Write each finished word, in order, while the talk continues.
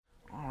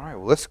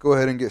well, let's go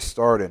ahead and get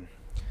started.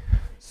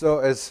 So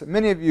as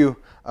many of you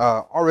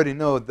already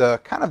know, the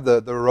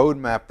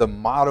roadmap, the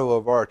motto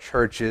of our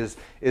church is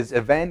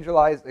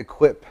evangelize,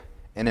 equip,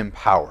 and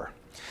empower.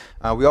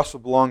 We also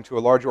belong to a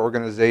larger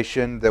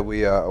organization that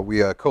we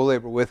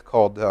co-labor with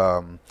called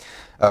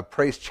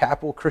Praise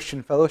Chapel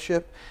Christian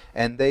Fellowship,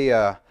 and they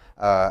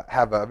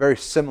have a very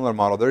similar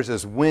model. Theirs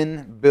is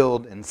win,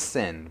 build, and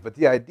send. But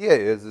the idea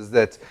is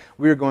that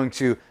we're going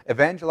to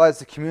evangelize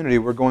the community,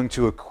 we're going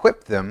to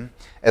equip them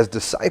as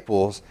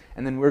disciples,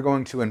 and then we're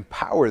going to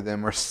empower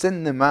them or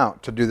send them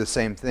out to do the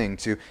same thing,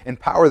 to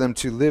empower them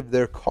to live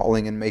their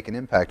calling and make an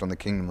impact on the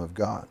kingdom of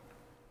God.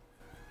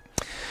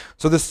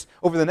 So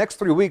over the next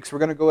 3 weeks, we're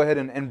going to go ahead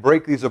and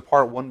break these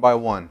apart one by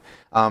one.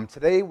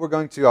 Today, we're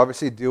going to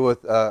obviously deal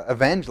with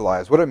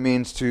evangelize, what it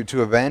means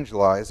to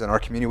evangelize in our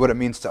community, what it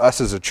means to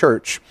us as a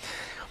church.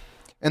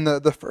 And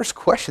the first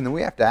question that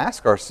we have to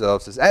ask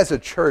ourselves is, as a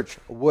church,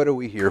 what are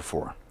we here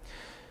for?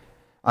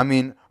 I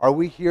mean, are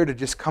we here to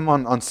just come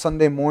on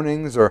Sunday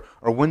mornings or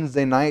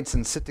Wednesday nights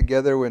and sit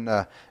together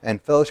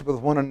and fellowship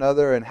with one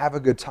another and have a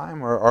good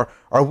time? Or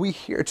are we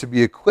here to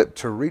be equipped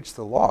to reach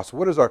the lost?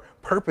 What is our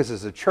purpose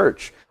as a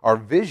church? Our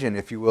vision,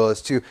 if you will,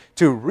 is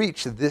to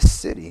reach this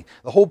city.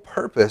 The whole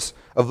purpose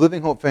of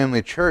Living Hope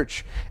Family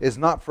Church is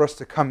not for us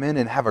to come in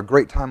and have a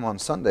great time on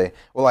Sunday.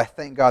 Well, I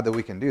thank God that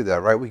we can do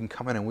that, right? We can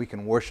come in and we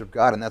can worship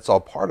God, and that's all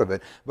part of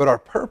it. But our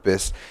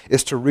purpose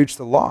is to reach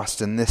the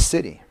lost in this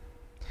city.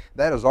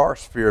 That is our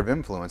sphere of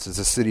influence as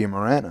the city of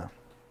Marana.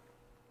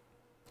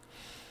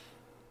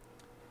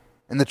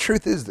 And the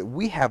truth is that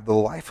we have the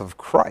life of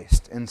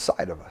Christ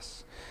inside of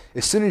us.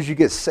 As soon as you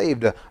get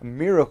saved, a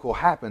miracle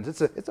happens.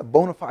 It's a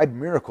bona fide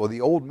miracle.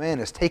 The old man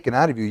is taken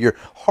out of you. Your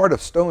heart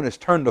of stone is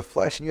turned to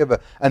flesh, and you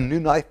have a new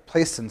life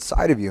placed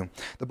inside of you.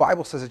 The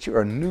Bible says that you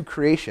are a new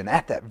creation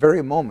at that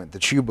very moment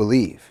that you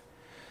believe.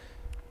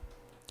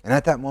 And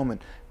at that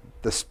moment,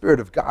 the Spirit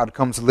of God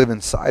comes to live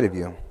inside of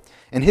you.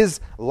 And His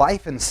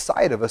life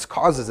inside of us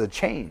causes a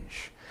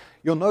change.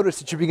 You'll notice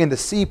that you begin to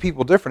see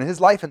people different. His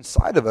life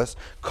inside of us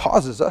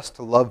causes us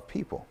to love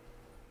people.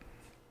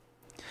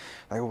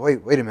 Like,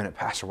 wait a minute,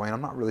 Pastor Wayne, I'm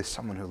not really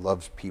someone who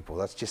loves people.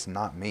 That's just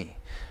not me.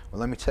 Well,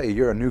 let me tell you,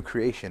 you're a new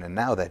creation, and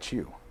now that's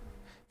you.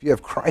 If you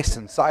have Christ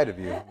inside of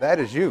you, that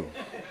is you.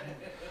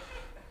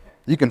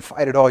 You can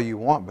fight it all you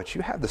want, but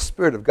you have the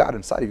Spirit of God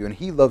inside of you, and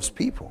He loves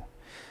people.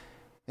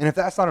 And if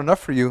that's not enough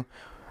for you,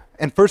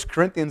 in 1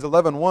 Corinthians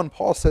 11:1,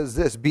 Paul says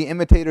this, be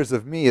imitators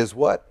of me as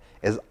what?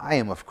 As I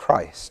am of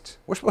Christ.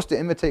 We're supposed to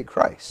imitate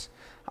Christ.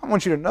 I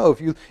want you to know,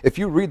 if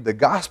you read the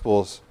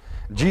Gospels,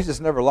 Jesus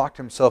never locked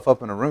Himself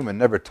up in a room and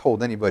never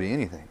told anybody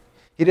anything.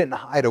 He didn't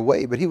hide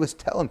away, but He was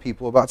telling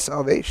people about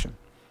salvation,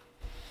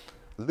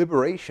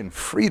 liberation,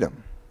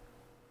 freedom.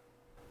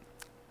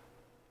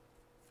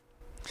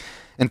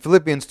 In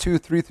Philippians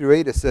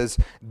 2:3-8, it says,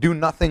 do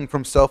nothing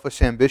from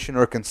selfish ambition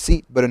or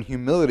conceit, but in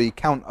humility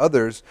count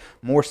others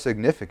more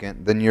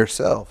significant than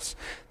yourselves.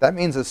 That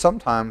means that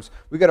sometimes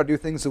we got to do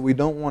things that we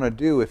don't want to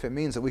do if it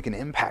means that we can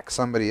impact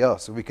somebody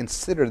else, if we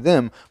consider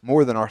them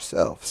more than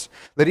ourselves.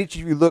 Let each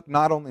of you look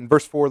not only, in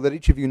verse 4, let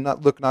each of you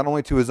not look not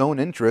only to his own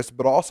interest,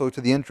 but also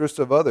to the interest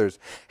of others.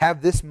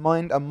 Have this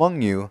mind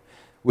among you,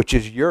 which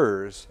is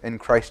yours in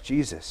Christ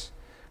Jesus.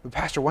 But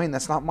Pastor Wayne,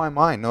 that's not my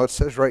mind. No, it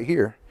says right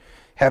here.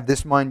 Have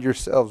this mind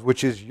yourselves,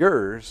 which is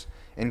yours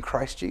in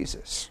Christ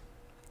Jesus,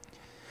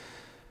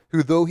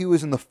 who though He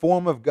was in the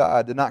form of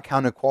God, did not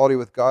count equality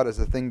with God as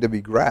a thing to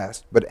be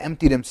grasped, but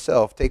emptied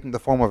Himself, taking the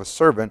form of a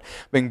servant,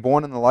 being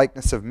born in the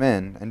likeness of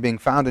men, and being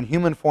found in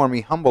human form,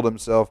 He humbled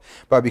Himself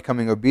by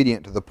becoming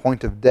obedient to the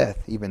point of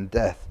death, even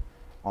death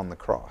on the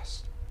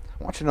cross.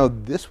 I want you to know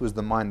this was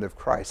the mind of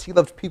Christ. He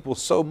loved people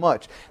so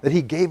much that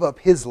He gave up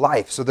His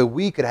life so that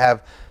we could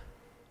have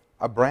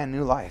a brand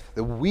new life,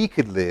 that we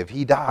could live.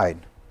 He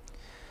died.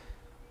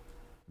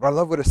 But I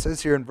love what it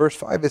says here in verse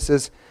 5. It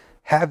says,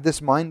 have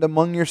this mind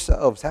among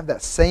yourselves. Have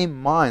that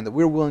same mind that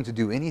we're willing to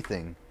do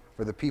anything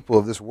for the people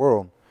of this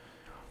world.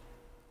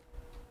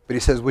 But He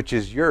says, which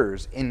is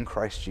yours in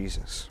Christ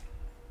Jesus.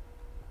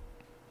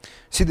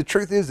 See, the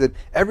truth is that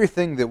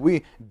everything that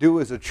we do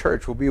as a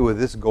church will be with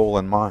this goal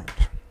in mind.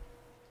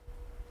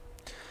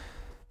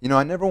 You know,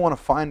 I never want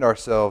to find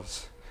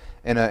ourselves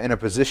in a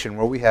position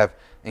where we have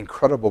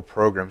incredible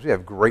programs. We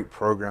have great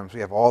programs.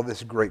 We have all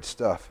this great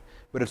stuff.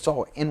 But it's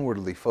all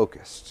inwardly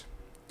focused.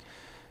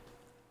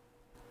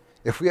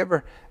 If we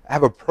ever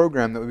have a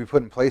program that we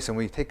put in place and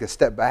we take a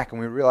step back and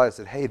we realize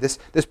that, hey, this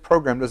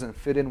program doesn't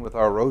fit in with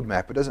our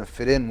roadmap, it doesn't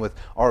fit in with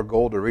our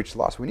goal to reach the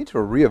lost, we need to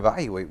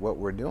reevaluate what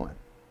we're doing.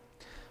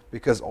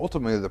 Because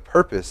ultimately the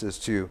purpose is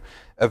to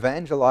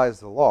evangelize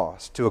the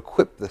lost, to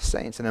equip the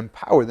saints and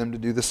empower them to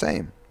do the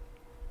same.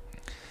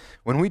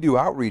 When we do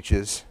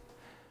outreaches,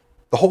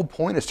 the whole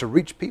point is to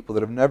reach people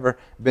that have never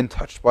been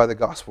touched by the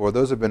gospel, or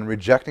those who have been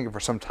rejecting it for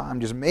some time.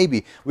 Just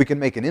maybe we can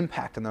make an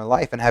impact in their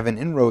life and have an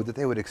inroad that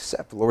they would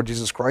accept the Lord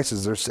Jesus Christ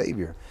as their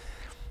Savior.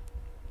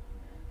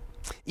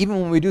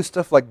 Even when we do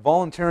stuff like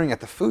volunteering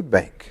at the food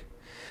bank,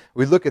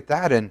 we look at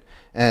that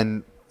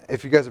and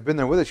if you guys have been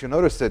there with us, you'll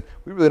notice that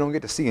we really don't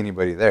get to see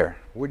anybody there.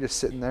 We're just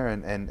sitting there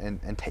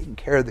and taking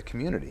care of the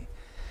community.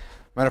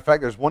 Matter of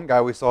fact, there's one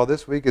guy we saw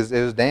this week. It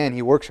was Dan.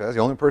 He works here. That's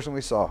the only person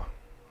we saw.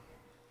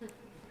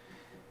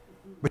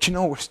 But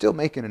we're still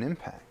making an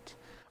impact.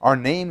 Our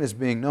name is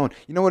being known.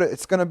 You know what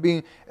it's going to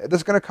be?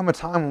 There's going to come a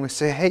time when we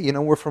say, hey,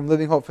 we're from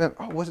Living Hope Family.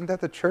 Oh, wasn't that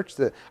the church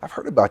that I've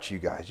heard about you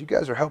guys? You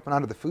guys are helping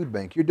out at the food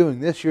bank. You're doing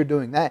this, you're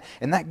doing that.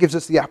 And that gives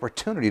us the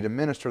opportunity to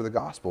minister the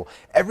gospel.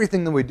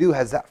 Everything that we do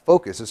has that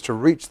focus, is to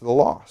reach the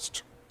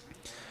lost.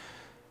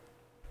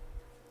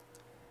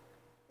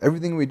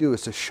 Everything we do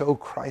is to show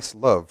Christ's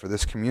love for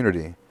this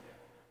community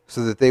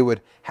so that they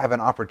would have an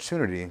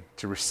opportunity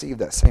to receive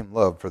that same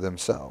love for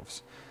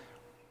themselves.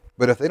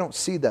 But if they don't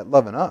see that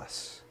love in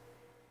us,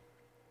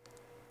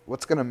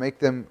 what's going to make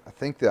them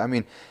think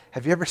that?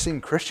 Have you ever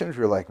seen Christians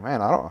who are like,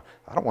 man, I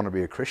don't want to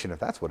be a Christian if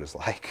that's what it's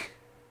like.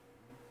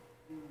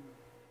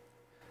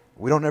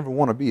 We don't ever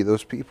want to be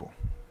those people.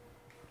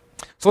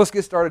 So let's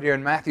get started here.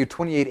 In Matthew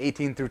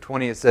 28:18 through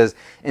 20, it says,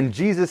 "And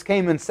Jesus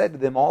came and said to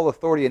them, all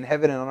authority in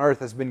heaven and on earth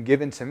has been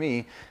given to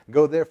me.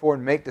 Go therefore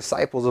and make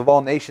disciples of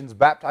all nations,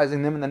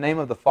 baptizing them in the name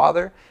of the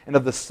Father and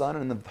of the Son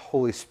and of the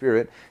Holy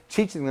Spirit,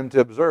 teaching them to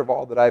observe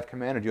all that I have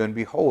commanded you. And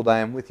behold, I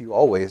am with you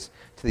always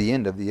to the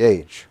end of the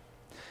age."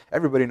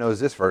 Everybody knows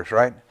this verse,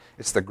 right?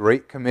 It's the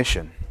Great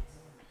Commission.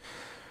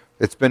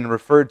 It's been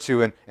referred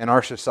to in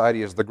our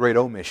society as the Great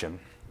Omission.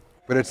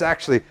 But it's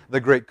actually the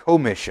Great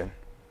Commission.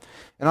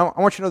 And I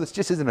want you to know this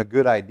just isn't a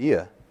good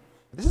idea.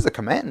 This is a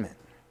commandment.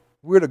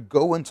 We're to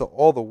go into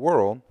all the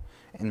world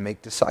and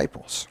make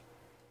disciples.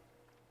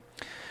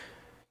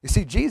 You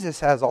see, Jesus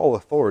has all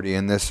authority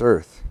in this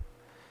earth.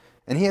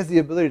 And he has the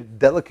ability to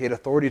delegate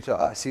authority to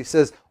us. He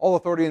says, all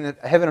authority in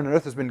heaven and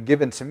earth has been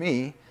given to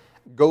me.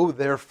 Go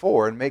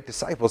therefore and make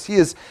disciples. He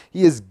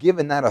has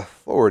given that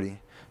authority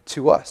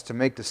to us to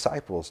make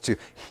disciples, to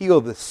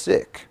heal the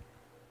sick.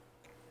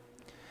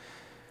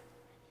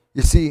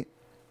 You see,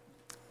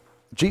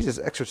 Jesus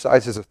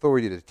exercised his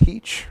authority to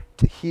teach,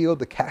 to heal,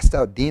 to cast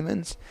out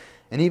demons,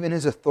 and even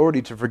his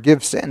authority to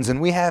forgive sins.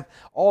 And we have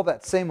all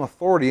that same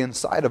authority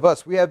inside of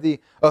us. We have the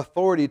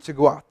authority to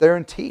go out there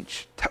and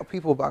teach, tell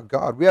people about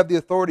God. We have the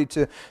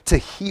authority to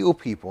heal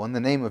people in the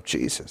name of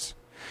Jesus.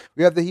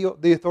 We have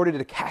the authority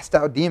to cast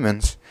out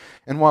demons.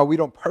 And while we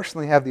don't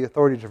personally have the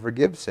authority to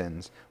forgive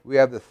sins, we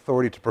have the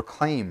authority to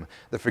proclaim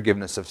the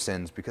forgiveness of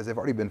sins because they've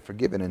already been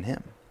forgiven in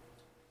him.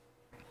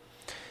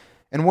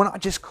 And we're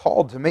not just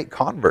called to make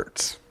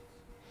converts.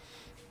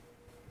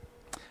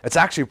 It's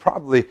actually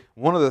probably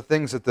one of the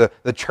things that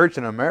the church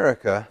in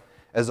America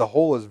as a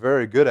whole is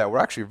very good at. We're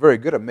actually very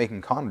good at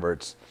making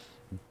converts,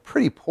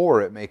 pretty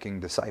poor at making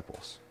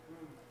disciples.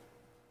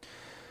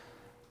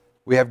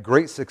 We have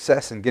great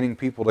success in getting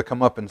people to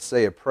come up and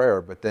say a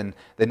prayer, but then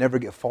they never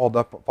get followed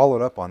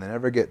up on. They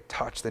never get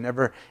touched.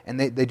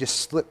 They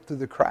just slip through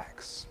the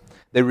cracks.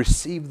 They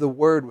receive the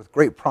word with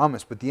great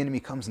promise, but the enemy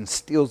comes and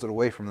steals it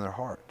away from their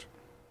heart.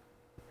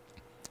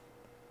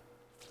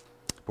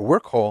 But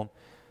we're called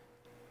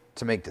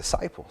to make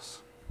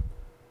disciples.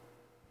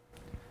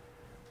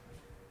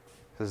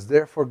 It says,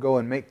 therefore go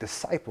and make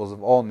disciples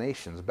of all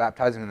nations,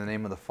 baptizing in the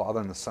name of the Father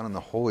and the Son and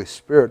the Holy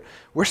Spirit.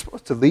 We're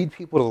supposed to lead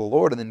people to the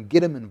Lord and then get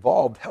them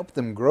involved, help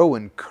them grow,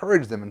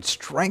 encourage them, and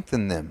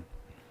strengthen them.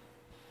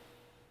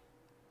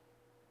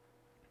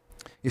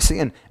 You see,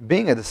 and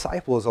being a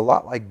disciple is a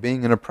lot like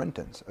being an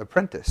apprentice.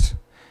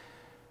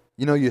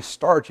 You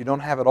start, you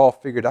don't have it all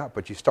figured out,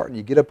 but you start and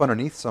you get up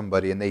underneath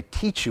somebody and they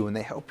teach you and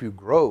they help you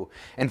grow.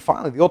 And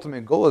finally, the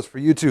ultimate goal is for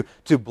you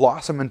to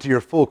blossom into your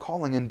full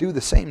calling and do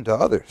the same to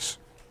others.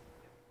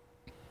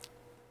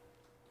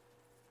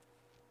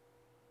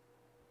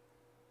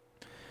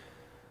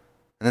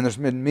 And then there's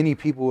been many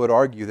people who would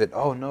argue that,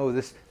 oh no,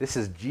 this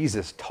is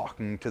Jesus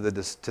talking to the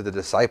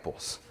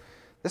disciples.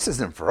 This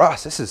isn't for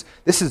us.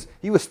 This is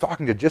he was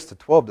talking to just the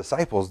 12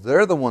 disciples.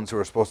 They're the ones who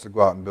are supposed to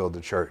go out and build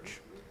the church.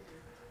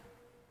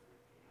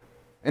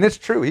 And it's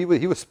true, he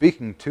was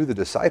speaking to the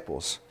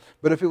disciples.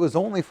 But if it was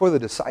only for the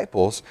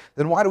disciples,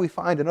 then why do we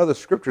find in other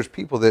scriptures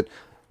people that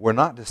were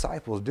not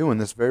disciples doing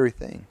this very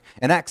thing?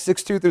 In Acts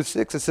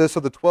 6:2-6, it says, so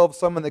the 12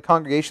 summoned the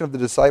congregation of the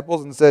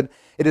disciples and said,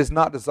 it is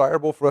not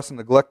desirable for us to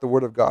neglect the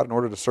word of God in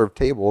order to serve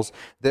tables.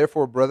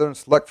 Therefore, brethren,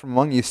 select from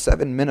among you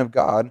 7 men of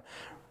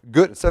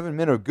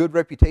good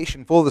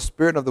reputation, full of the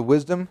spirit and of the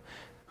wisdom,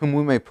 whom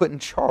we may put in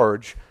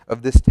charge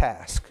of this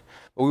task.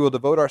 But we will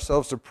devote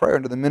ourselves to prayer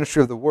and to the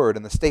ministry of the word.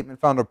 And the statement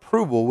found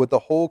approval with the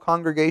whole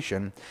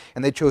congregation.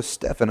 And they chose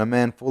Stephen, a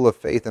man full of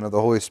faith and of the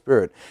Holy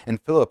Spirit,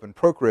 and Philip, and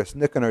Prochorus,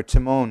 Nicanor,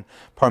 Timon,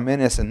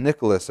 Parmenas, and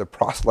Nicholas, a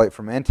proselyte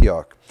from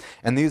Antioch.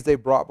 And these they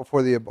brought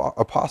before the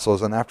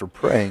apostles, and after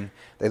praying,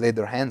 they laid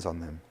their hands on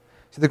them.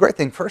 See, the great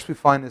thing first we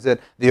find is that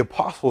the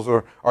apostles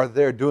are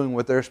there doing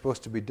what they're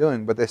supposed to be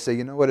doing, but they say,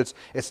 you know what,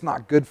 it's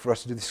not good for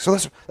us to do this. So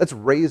let's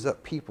raise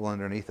up people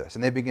underneath us.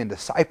 And they begin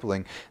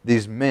discipling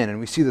these men, and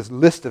we see this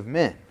list of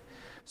men.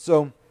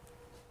 So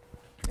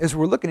as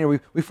we're looking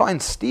here, we find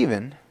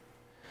Stephen,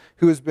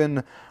 who has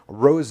been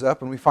rose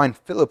up, and we find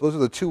Philip. Those are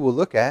the two we'll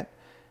look at.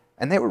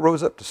 And they were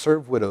rose up to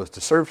serve widows,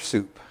 to serve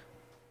soup.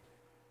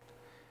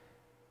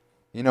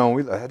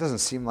 That doesn't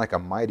seem like a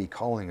mighty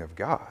calling of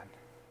God.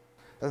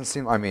 Doesn't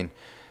seem,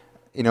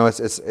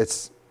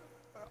 it's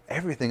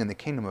everything in the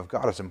kingdom of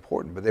God is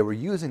important, but they were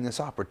using this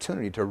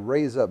opportunity to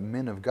raise up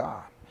men of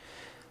God.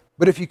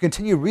 But if you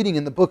continue reading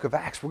in the book of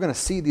Acts, we're going to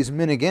see these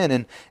men again.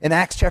 And in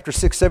Acts chapter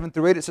 6, 7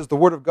 through 8, it says, the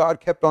word of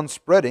God kept on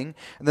spreading,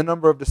 and the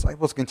number of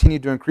disciples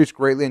continued to increase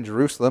greatly in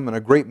Jerusalem, and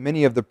a great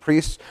many of the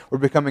priests were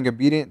becoming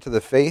obedient to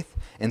the faith.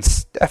 And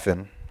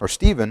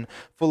Stephen,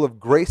 full of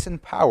grace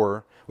and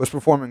power, was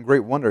performing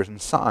great wonders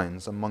and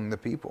signs among the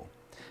people.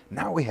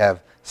 Now we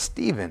have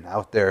Stephen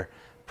out there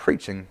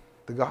preaching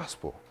the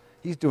gospel.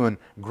 He's doing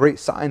great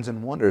signs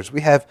and wonders.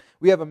 We have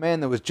a man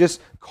that was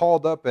just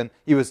called up, and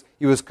he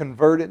was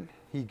converted.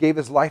 He gave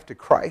his life to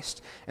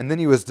Christ, and then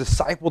he was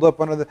discipled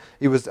up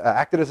he was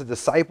acted as a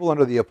disciple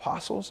under the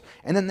apostles,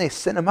 and then they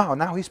sent him out.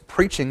 Now he's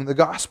preaching the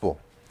gospel.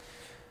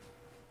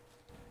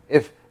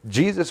 If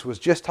Jesus was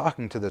just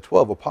talking to the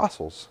 12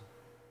 apostles,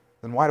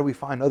 then why do we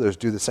find others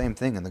do the same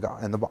thing in the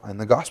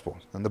gospel,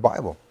 in the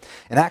Bible?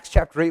 In Acts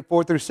chapter 8,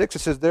 4 through 6, it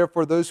says,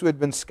 therefore those who had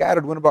been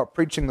scattered went about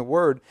preaching the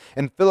word,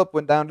 and Philip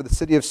went down to the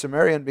city of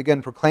Samaria and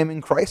began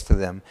proclaiming Christ to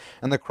them.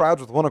 And the crowds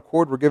with one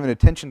accord were giving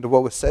attention to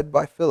what was said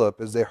by Philip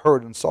as they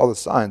heard and saw the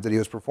signs that he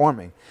was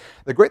performing.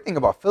 The great thing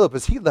about Philip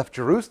is he left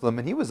Jerusalem,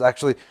 and he was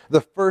actually the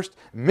first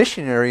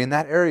missionary in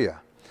that area.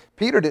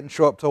 Peter didn't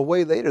show up till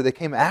way later. They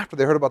came after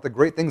they heard about the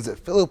great things that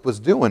Philip was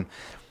doing.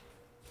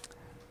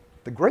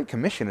 The Great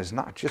Commission is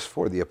not just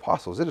for the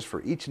apostles. It is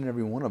for each and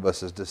every one of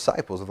us as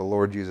disciples of the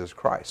Lord Jesus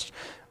Christ.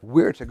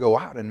 We're to go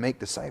out and make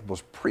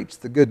disciples, preach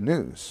the good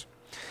news,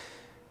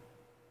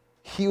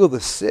 heal the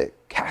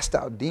sick, cast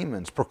out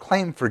demons,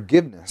 proclaim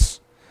forgiveness,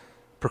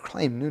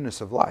 proclaim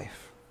newness of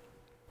life.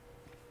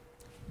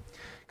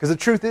 Because the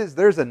truth is,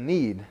 there's a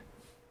need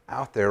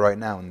out there right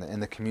now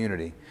in the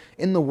community.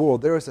 In the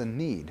world, there is a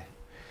need.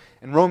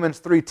 In Romans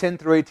 3:10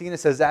 through 18,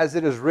 it says, as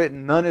it is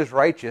written, none is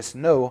righteous,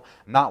 no,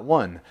 not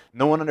one.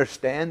 No one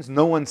understands,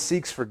 no one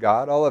seeks for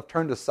God. All have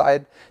turned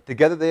aside.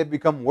 Together they have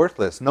become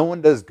worthless. No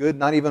one does good,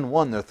 not even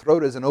one. Their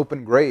throat is an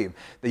open grave.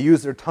 They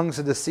use their tongues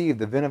to deceive.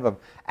 The venom of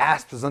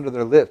asps is under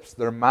their lips.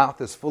 Their mouth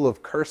is full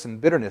of curse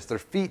and bitterness. Their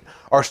feet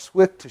are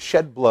swift to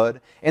shed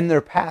blood. In their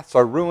paths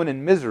are ruin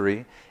and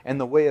misery. And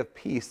the way of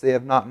peace they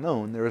have not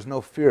known. There is no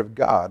fear of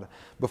God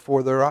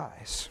before their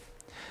eyes.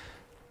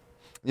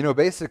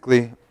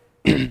 Basically,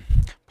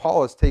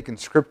 Paul has taken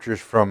scriptures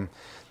from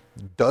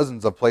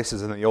dozens of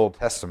places in the Old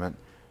Testament.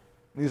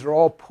 These are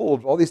all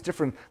pulled, all these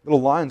different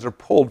little lines are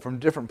pulled from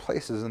different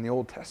places in the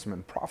Old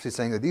Testament. Prophecy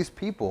saying that these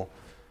people,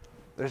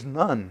 there's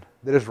none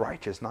that is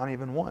righteous, not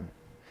even one.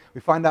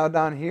 We find out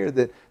down here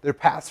that their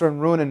paths are in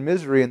ruin and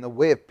misery, and the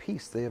way of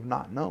peace they have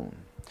not known.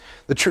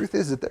 The truth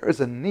is that there is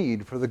a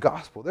need for the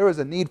gospel. There is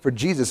a need for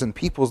Jesus in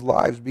people's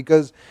lives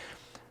because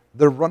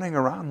they're running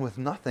around with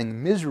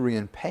nothing, misery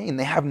and pain.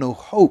 They have no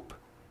hope.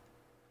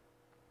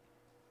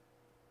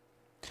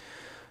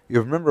 You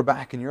remember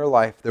back in your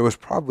life, there was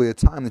probably a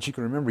time that you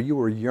can remember you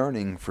were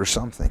yearning for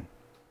something.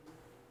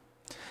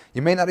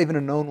 You may not even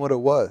have known what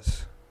it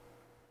was.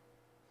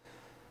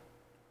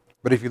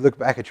 But if you look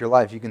back at your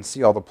life, you can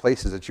see all the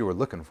places that you were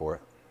looking for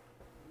it.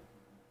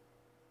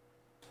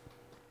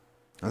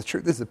 And the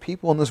truth is, the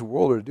people in this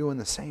world are doing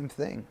the same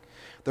thing.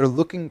 They're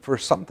looking for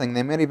something.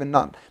 They may not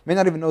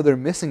even know they're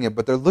missing it,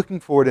 but they're looking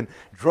for it in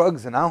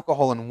drugs and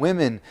alcohol and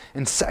women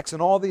and sex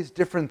and all these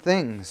different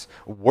things.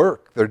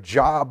 Work, their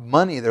job,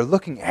 money. They're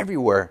looking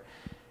everywhere.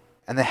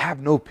 And they have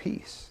no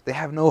peace. They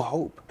have no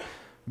hope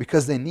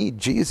because they need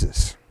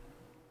Jesus.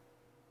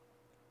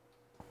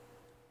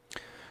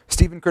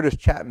 Stephen Curtis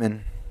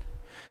Chapman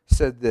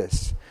said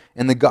this,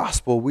 in the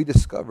gospel we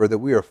discover that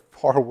we are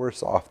far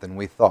worse off than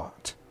we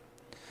thought,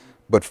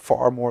 but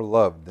far more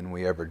loved than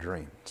we ever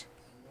dreamed.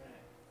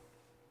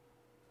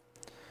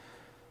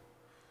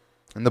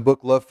 In the book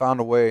Love Found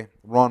a Way,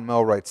 Ron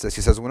Mell writes this.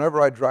 He says, whenever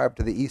I drive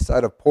to the east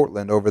side of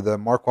Portland over the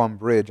Marquand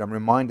Bridge, I'm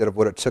reminded of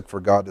what it took for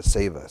God to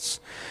save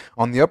us.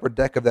 On the upper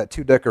deck of that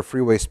two-decker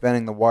freeway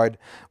spanning the wide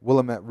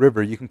Willamette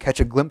River, you can catch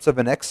a glimpse of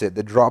an exit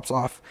that drops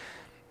off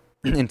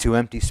into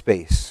empty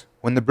space.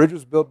 When the bridge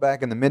was built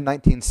back in the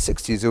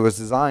mid-1960s, it was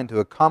designed to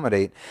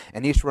accommodate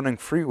an east-running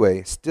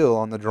freeway still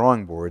on the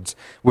drawing boards,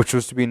 which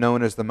was to be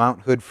known as the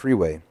Mount Hood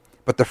Freeway.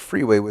 But the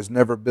freeway was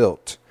never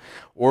built.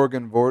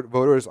 Oregon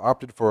voters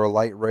opted for a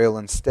light rail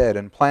instead,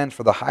 and plans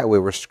for the highway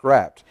were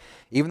scrapped.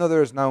 Even though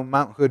there is no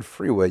Mount Hood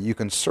Freeway, you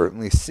can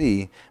certainly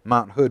see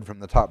Mount Hood from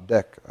the top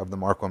deck of the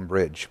Marquand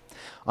Bridge.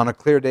 On a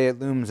clear day, it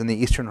looms in the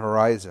eastern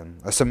horizon,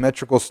 a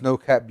symmetrical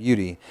snow-capped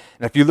beauty.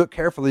 And if you look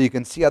carefully, you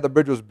can see how the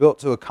bridge was built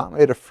to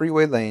accommodate a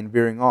freeway lane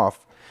veering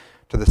off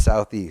to the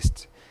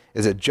southeast,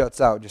 as it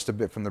juts out just a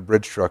bit from the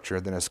bridge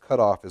structure, then is cut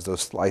off as though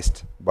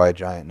sliced by a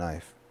giant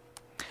knife.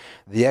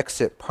 The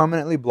exit,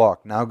 permanently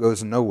blocked, now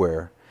goes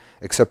nowhere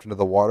except into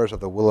the waters of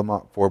the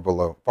Willamette far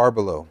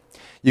below.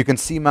 You can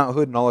see Mount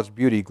Hood in all its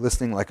beauty,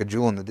 glistening like a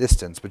jewel in the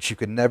distance, but you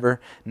could never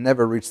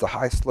reach the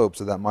high slopes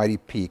of that mighty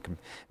peak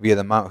via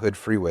the Mount Hood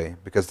Freeway,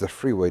 because the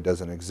freeway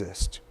doesn't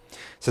exist. It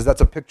says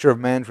that's a picture of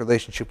man's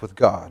relationship with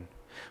God.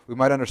 We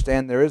might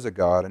understand there is a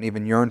God and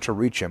even yearn to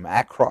reach him,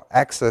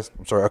 across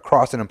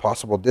an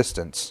impossible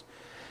distance.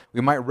 We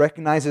might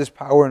recognize his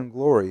power and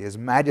glory, his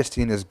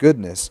majesty and his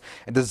goodness,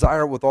 and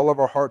desire with all of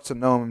our hearts to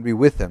know him and be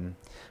with him.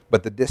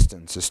 But the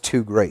distance is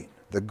too great.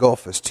 The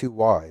gulf is too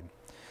wide.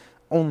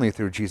 Only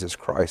through Jesus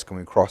Christ can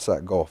we cross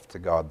that gulf to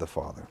God the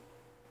Father.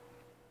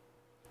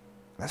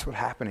 That's what's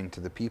happening to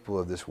the people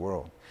of this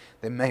world.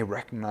 They may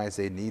recognize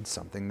they need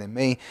something. They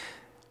may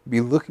be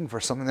looking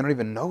for something they don't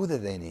even know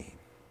that they need.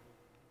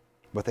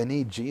 But they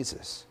need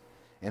Jesus.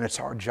 And it's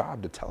our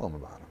job to tell them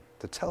about him.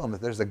 To tell them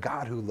that there's a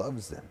God who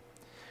loves them.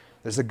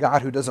 There's a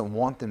God who doesn't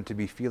want them to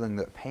be feeling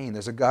that pain.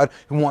 There's a God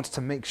who wants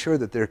to make sure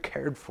that they're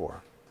cared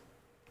for.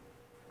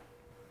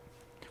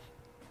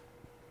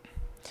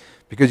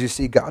 Because you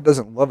see, God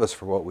doesn't love us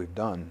for what we've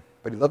done,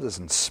 but he loves us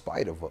in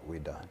spite of what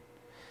we've done.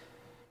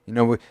 You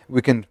know,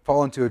 we can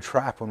fall into a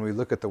trap when we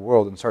look at the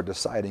world and start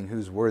deciding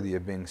who's worthy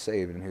of being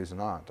saved and who's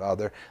not. Oh,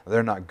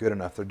 they're not good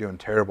enough. They're doing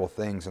terrible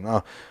things.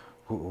 And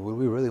would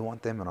we really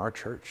want them in our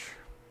church?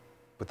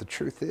 But the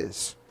truth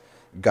is,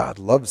 God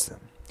loves them.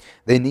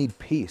 They need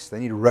peace. They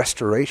need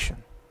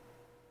restoration.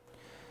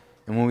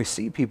 And when we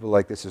see people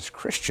like this as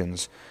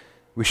Christians,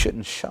 we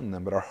shouldn't shun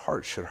them, but our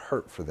hearts should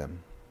hurt for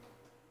them.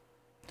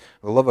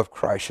 The love of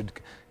Christ should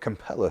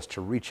compel us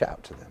to reach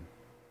out to them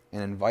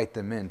and invite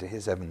them into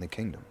his heavenly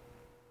kingdom.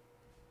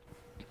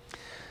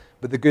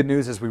 But the good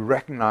news is we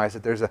recognize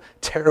that there's a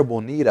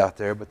terrible need out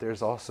there, but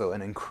there's also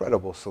an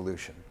incredible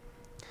solution.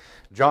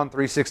 John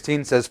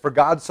 3:16 says, "For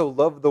God so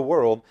loved the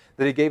world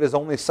that he gave his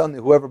only Son,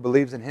 that whoever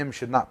believes in him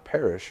should not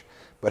perish,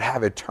 but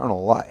have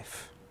eternal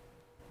life."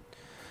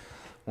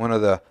 One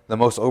of the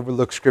most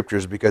overlooked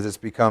scriptures because it's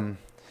become,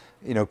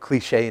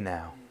 cliche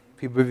now.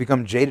 People have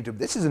become jaded to it.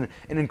 This is an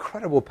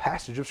incredible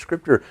passage of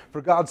Scripture.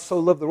 For God so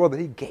loved the world that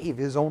he gave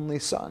his only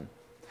Son,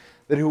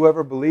 that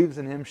whoever believes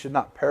in him should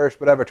not perish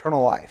but have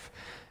eternal life.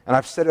 And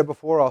I've said it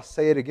before, I'll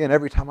say it again.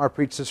 Every time I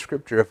preach this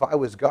Scripture, if I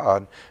was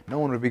God, no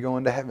one would be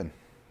going to heaven.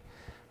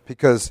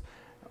 Because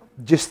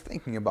just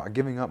thinking about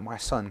giving up my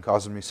Son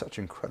causes me such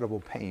incredible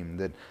pain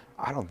that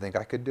I don't think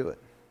I could do it.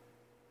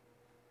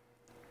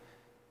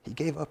 He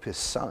gave up his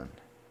Son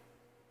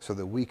so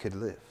that we could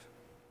live.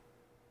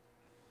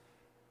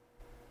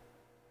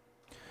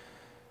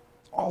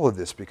 All of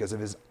this because of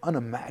his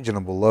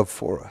unimaginable love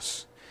for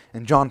us.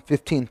 In John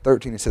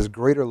 15:13 it says,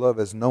 "Greater love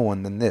has no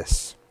one than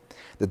this,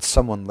 that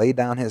someone lay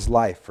down his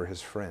life for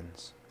his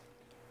friends."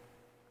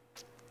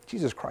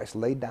 Jesus Christ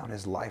laid down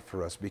his life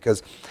for us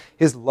because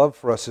his love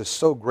for us is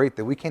so great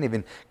that we can't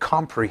even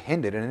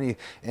comprehend it in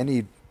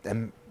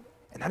and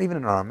not even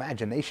in our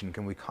imagination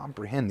can we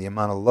comprehend the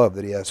amount of love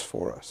that he has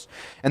for us.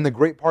 And the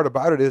great part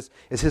about it is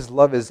his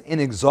love is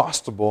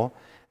inexhaustible.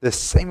 The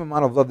same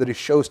amount of love that he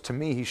shows to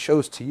me, he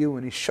shows to you,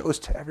 and he shows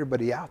to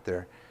everybody out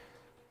there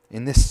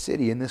in this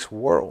city, in this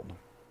world.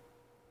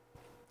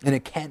 And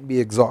it can't be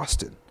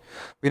exhausted.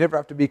 We never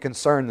have to be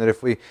concerned that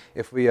if we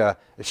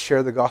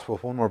share the gospel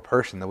with one more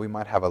person, that we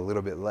might have a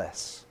little bit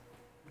less.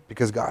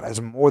 Because God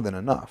has more than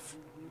enough.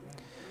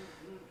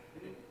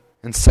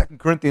 In 2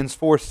 Corinthians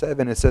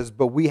 4:7 it says,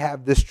 "But we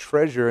have this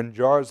treasure in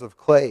jars of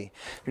clay."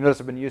 You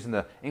notice I've been using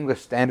the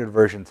English Standard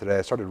Version today.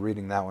 I started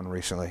reading that one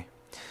recently.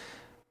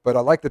 But I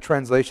like the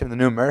translation in the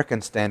New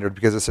American Standard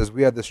because it says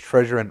we have this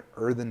treasure in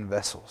earthen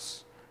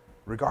vessels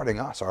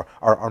regarding us,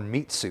 our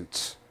meat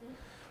suits.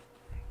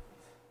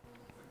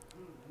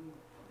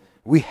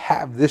 We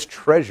have this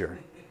treasure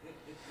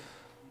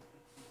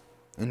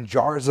in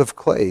jars of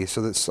clay so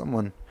that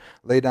someone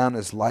lay down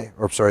his life,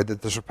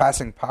 that the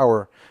surpassing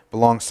power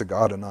belongs to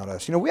God and not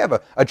us. We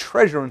have a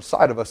treasure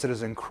inside of us that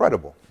is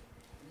incredible.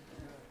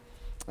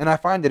 And I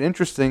find it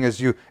interesting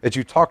as you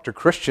talk to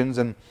Christians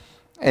and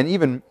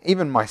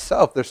even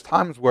myself, there's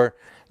times where,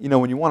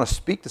 when you want to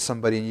speak to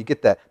somebody and you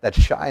get that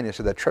shyness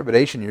or that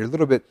trepidation, you're a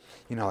little bit,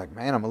 like,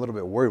 man, I'm a little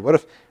bit worried.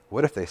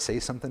 What if they say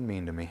something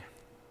mean to me?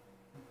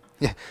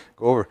 Yeah,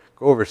 go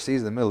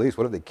overseas in the Middle East,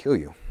 what if they kill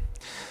you?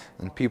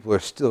 And people are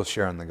still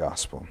sharing the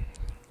gospel.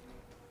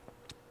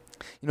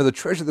 The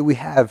treasure that we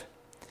have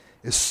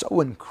is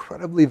so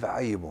incredibly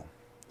valuable.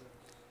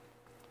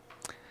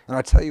 And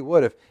I tell you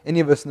what, if any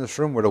of us in this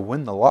room were to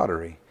win the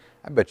lottery,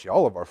 I bet you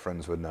all of our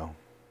friends would know.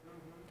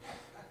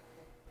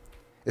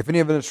 If any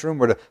of us in this room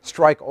were to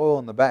strike oil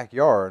in the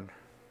backyard,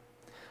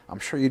 I'm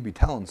sure you'd be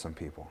telling some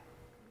people.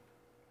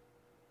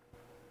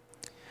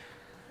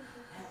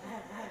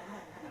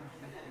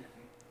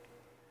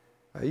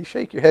 You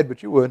shake your head,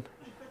 but you would.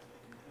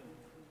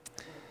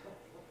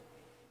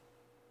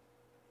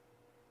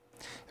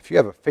 If you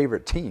have a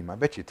favorite team, I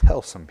bet you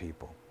tell some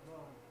people.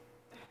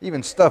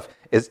 Even stuff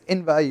as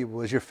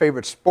invaluable as your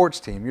favorite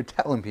sports team, you're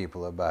telling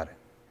people about it.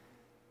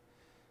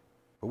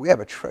 But we have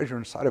a treasure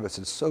inside of us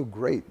that's so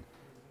great.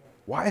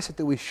 Why is it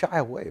that we shy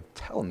away of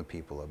telling the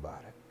people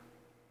about it?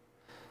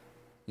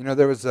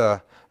 There was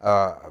a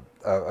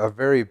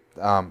very,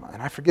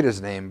 and I forget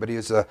his name, but he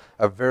was a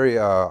very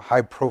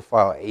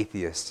high-profile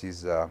atheist.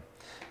 He's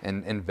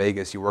in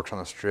Vegas. He works on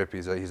the Strip.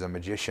 He's a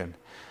magician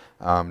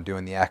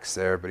doing the acts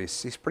there, but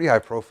he's pretty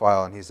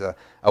high-profile, and he's a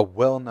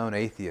well-known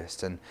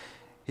atheist. And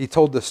he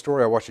told this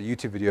story. I watched a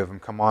YouTube video of him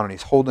come on, and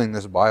he's holding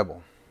this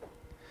Bible.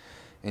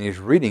 And he's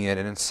reading it,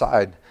 and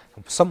inside,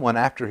 someone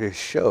after his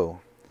show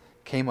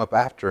came up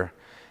after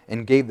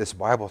and gave this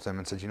Bible to him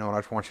and said, you know what, I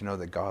just want you to know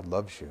that God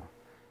loves you.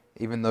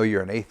 Even though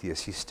you're an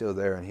atheist, He's still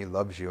there and He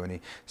loves you. And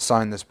he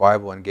signed this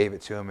Bible and gave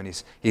it to him,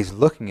 and he's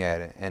looking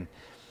at it, and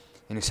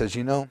he says,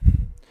 you know,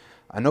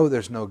 I know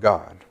there's no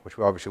God, which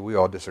obviously we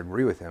all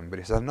disagree with him, but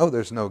he says, I know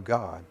there's no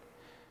God,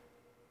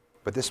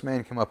 but this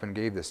man came up and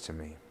gave this to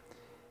me.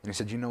 And he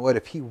said, you know what,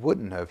 if he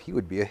wouldn't have, he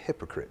would be a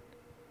hypocrite.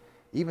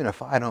 Even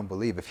if I don't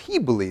believe, if he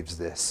believes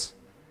this,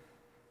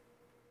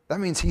 that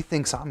means he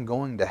thinks I'm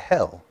going to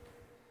hell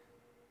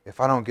if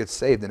I don't get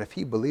saved. And if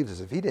he believes this,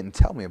 if he didn't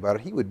tell me about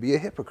it, he would be a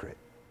hypocrite.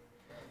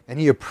 And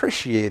he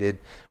appreciated,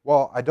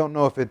 well, I don't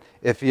know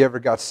if he ever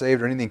got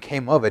saved or anything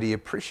came of it, he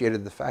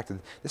appreciated the fact that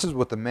this is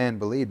what the man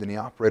believed, and he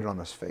operated on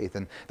his faith.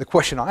 And the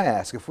question I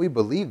ask, if we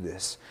believe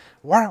this,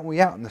 why aren't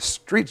we out in the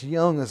streets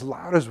yelling as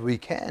loud as we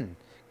can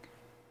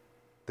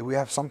that we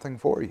have something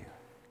for you?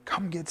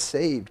 Come get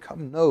saved.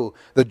 Come know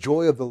the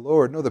joy of the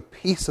Lord. Know the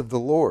peace of the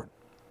Lord.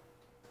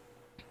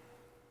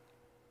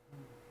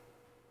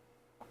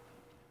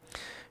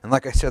 And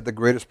like I said, the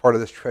greatest part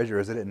of this treasure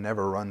is that it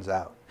never runs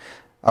out.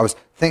 I was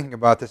thinking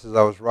about this as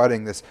I was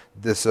writing this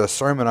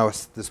sermon.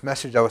 This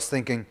message. I was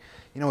thinking,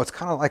 you know, it's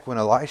kind of like when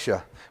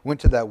Elisha went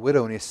to that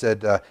widow and he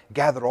said,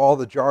 gather all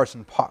the jars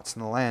and pots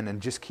in the land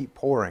and just keep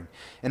pouring.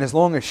 And as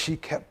long as she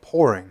kept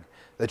pouring,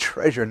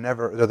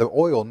 the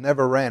oil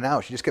never ran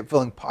out. She just kept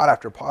filling pot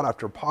after pot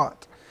after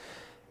pot.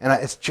 And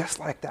it's just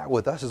like that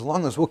with us. As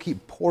long as we'll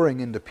keep pouring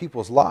into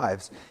people's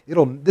lives,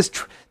 this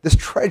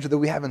treasure that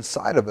we have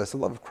inside of us, the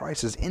love of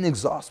Christ, is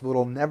inexhaustible.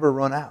 It'll never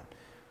run out.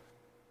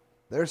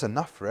 There's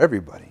enough for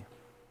everybody.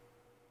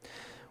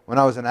 When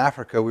I was in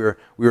Africa, we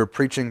were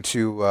preaching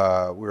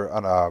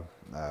to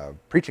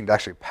preaching to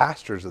actually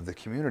pastors of the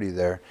community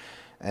there,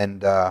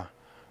 and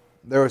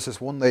there was this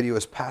one lady who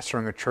was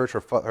pastoring a church.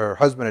 Her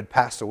husband had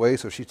passed away,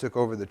 so she took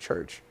over the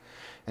church,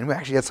 and we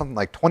actually had something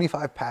like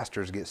 25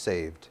 pastors get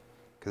saved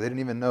because they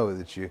didn't even know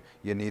that you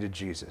needed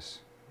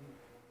Jesus,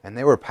 and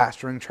they were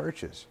pastoring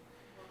churches.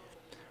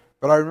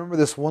 But I remember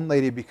this one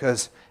lady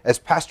because as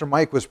Pastor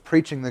Mike was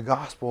preaching the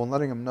gospel and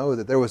letting him know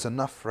that there was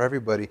enough for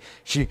everybody,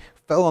 she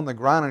fell on the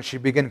ground and she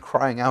began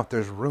crying out,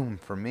 there's room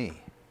for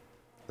me.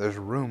 There's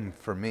room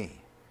for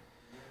me.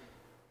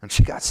 And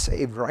she got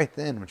saved right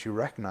then when she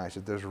recognized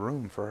that there's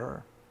room for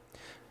her.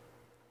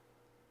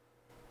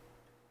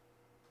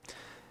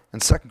 In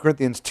 2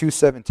 Corinthians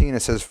 2:17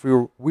 it says,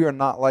 for we are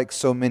not like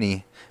so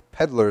many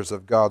peddlers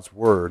of God's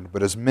word,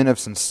 but as men of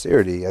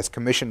sincerity, as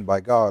commissioned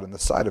by God in the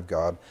sight of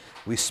God,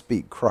 we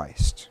speak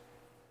Christ.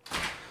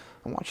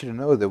 I want you to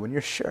know that when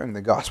you're sharing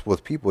the gospel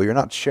with people, you're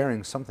not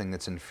sharing something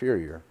that's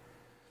inferior.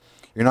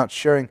 You're not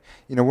sharing,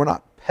 we're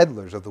not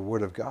peddlers of the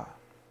word of God.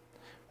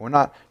 We're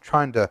not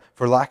trying to,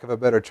 for lack of a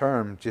better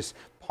term, just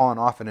pawn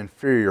off an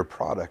inferior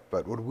product,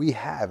 but what we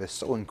have is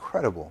so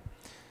incredible.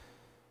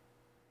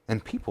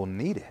 And people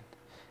need it.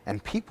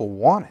 And people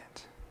want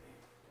it.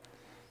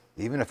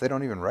 Even if they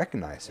don't even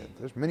recognize it.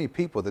 There's many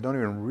people that don't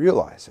even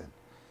realize it.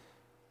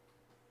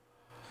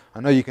 I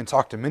know you can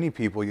talk to many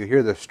people, you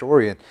hear their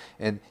story,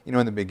 and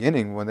in the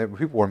beginning, when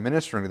people were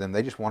ministering to them,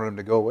 they just wanted them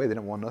to go away. They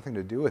didn't want nothing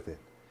to do with it.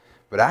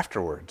 But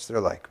afterwards, they're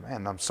like,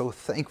 man, I'm so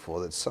thankful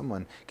that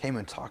someone came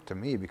and talked to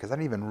me because I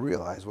didn't even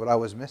realize what I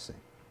was missing.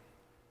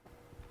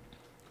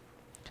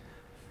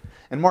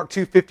 In Mark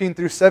 2:15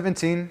 through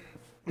 17,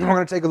 we're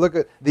going to take a look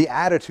at the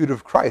attitude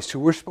of Christ, who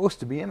we're supposed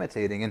to be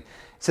imitating. And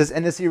it says,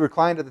 and as he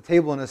reclined at the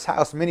table in his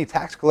house, many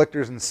tax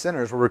collectors and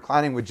sinners were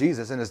reclining with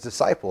Jesus and his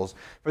disciples,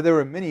 for there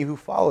were many who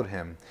followed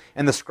him.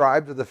 And the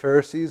scribes of the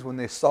Pharisees, when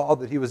they saw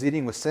that he was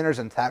eating with sinners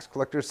and tax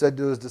collectors, said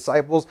to his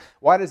disciples,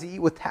 why does he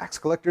eat with tax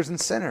collectors and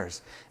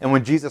sinners? And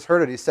when Jesus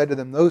heard it, he said to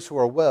them, those who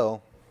are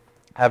well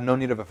have no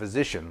need of a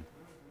physician,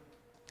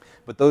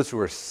 but those who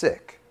are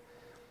sick.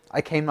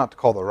 I came not to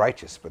call the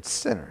righteous, but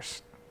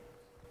sinners.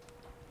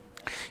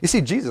 You see,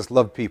 Jesus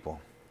loved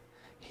people.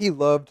 He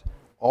loved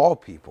all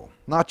people,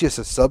 not just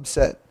a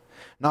subset,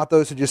 not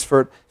those who just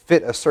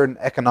fit a certain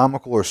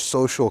economical or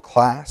social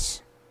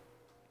class.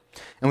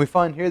 And we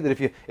find here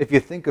that if you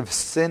think of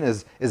sin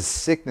as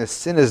sickness,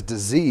 sin as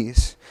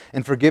disease,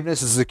 and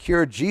forgiveness as a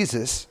cure,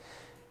 Jesus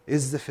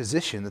is the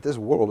physician that this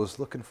world is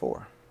looking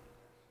for.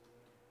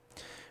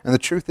 And the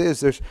truth is,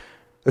 there's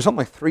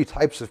only 3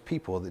 types of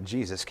people that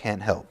Jesus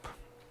can't help.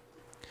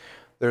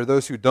 There are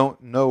those who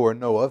don't know or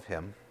know of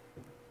him.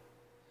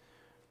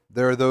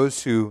 There are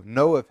those who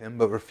know of him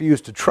but refuse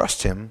to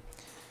trust him.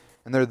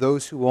 And there are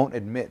those who won't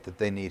admit that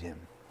they need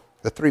him.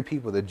 The 3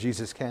 people that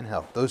Jesus can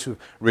help. Those who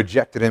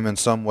rejected him in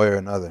some way or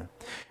another.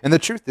 And the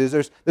truth is,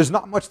 there's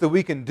not much that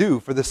we can do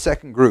for the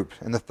second group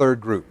and the third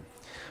group.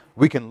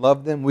 We can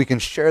love them. We can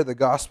share the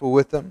gospel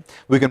with them.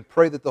 We can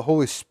pray that the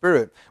Holy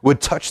Spirit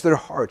would touch their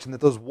hearts and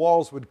that those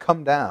walls would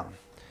come down.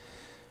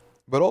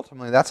 But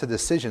ultimately, that's a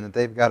decision that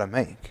they've got to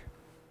make.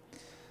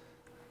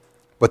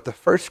 But the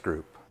first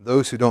group,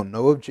 those who don't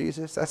know of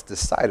Jesus, that's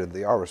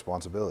decidedly our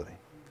responsibility.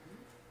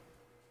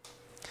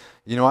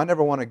 I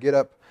never want to get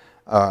up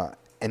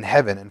in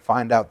heaven and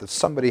find out that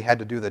somebody had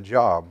to do the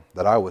job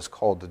that I was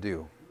called to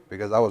do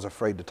because I was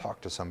afraid to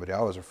talk to somebody.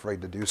 I was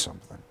afraid to do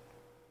something.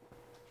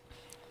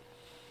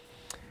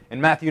 In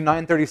Matthew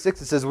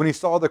 9:36, it says, when he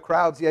saw the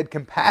crowds, he had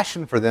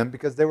compassion for them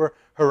because they were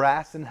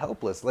harassed and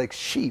helpless, like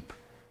sheep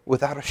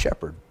without a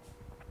shepherd.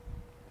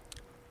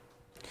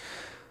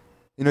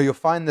 You know, you'll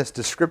find this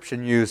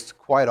description used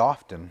quite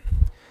often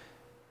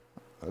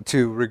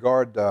to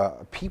regard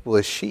people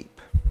as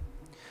sheep.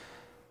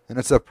 And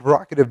it's a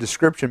provocative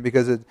description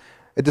because it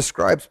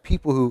describes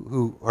people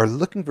who are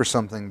looking for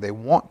something. They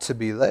want to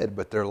be led,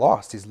 but they're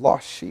lost. These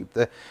lost sheep.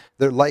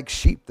 They're like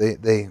sheep.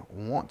 They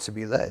want to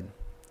be led.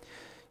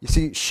 You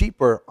see,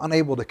 sheep are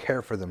unable to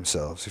care for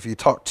themselves. If you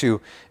talk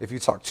to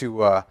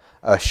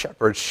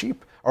shepherds,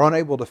 sheep are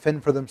unable to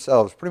fend for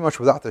themselves. Pretty much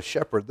without the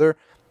shepherd, they're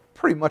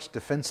pretty much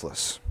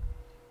defenseless.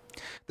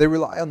 They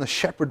rely on the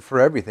shepherd for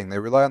everything. They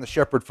rely on the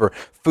shepherd for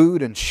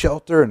food and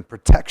shelter and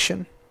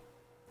protection.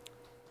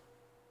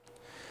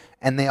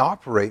 And they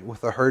operate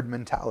with a herd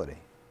mentality.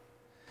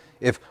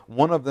 If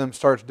one of them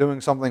starts doing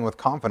something with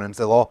confidence,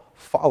 they'll all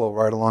follow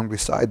right along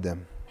beside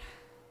them.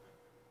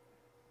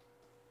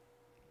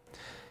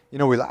 You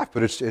know, we laugh,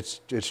 but it's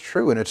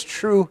true, and it's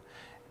true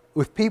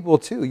with people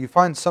too. You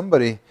find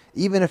somebody,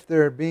 even if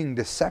they're being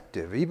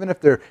deceptive, even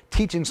if they're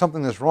teaching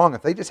something that's wrong,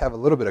 if they just have a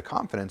little bit of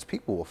confidence,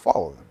 people will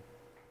follow them,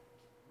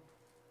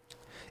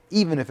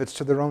 even if it's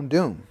to their own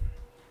doom.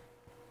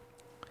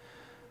 It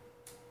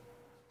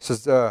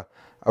says,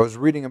 I was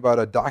reading about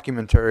a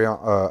documentary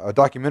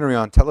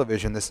on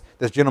television. This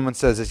gentleman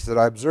says, he said,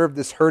 I observed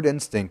this herd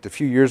instinct a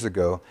few years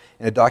ago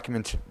in a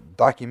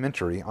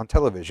documentary on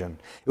television.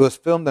 It was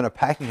filmed in a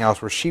packing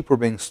house where sheep were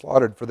being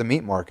slaughtered for the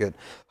meat market.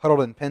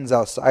 Huddled in pens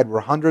outside were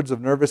hundreds of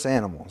nervous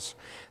animals.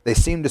 They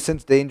seemed to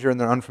sense danger in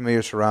their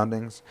unfamiliar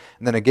surroundings.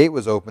 And then a gate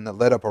was opened that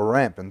led up a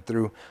ramp and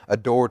through a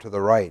door to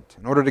the right.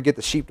 In order to get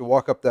the sheep to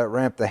walk up that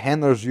ramp, the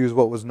handlers used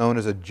what was known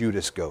as a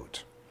Judas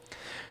goat.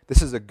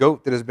 This is a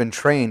goat that has been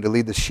trained to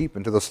lead the sheep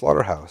into the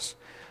slaughterhouse.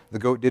 The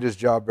goat did his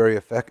job very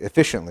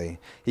efficiently.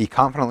 He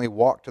confidently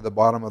walked to the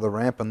bottom of the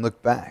ramp and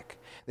looked back.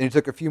 Then he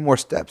took a few more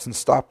steps and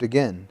stopped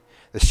again.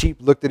 The sheep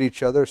looked at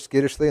each other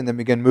skittishly and then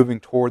began moving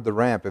toward the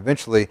ramp.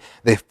 Eventually,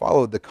 they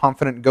followed the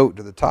confident goat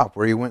to the top,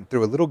 where he went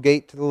through a little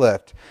gate to the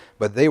left,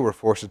 but they were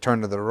forced to turn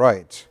to the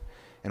right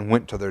and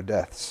went to their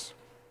deaths.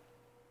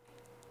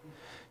 He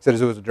said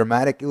it was a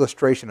dramatic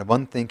illustration of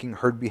unthinking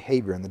herd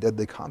behavior and the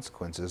deadly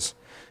consequences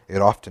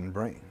it often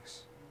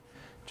brings.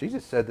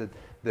 Jesus said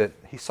that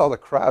he saw the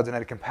crowds and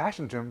had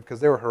compassion to them because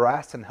they were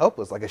harassed and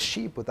helpless, like a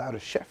sheep without a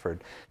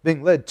shepherd,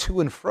 being led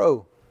to and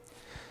fro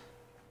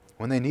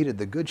when they needed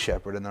the good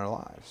shepherd in their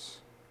lives.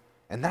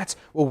 And that's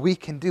what we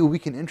can do. We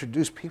can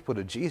introduce people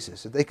to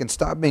Jesus, if they can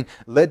stop being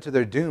led to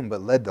their doom,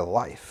 but led to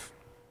life.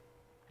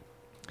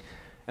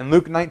 In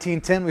Luke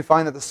 19:10, we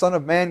find that the Son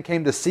of Man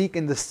came to seek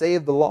and to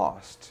save the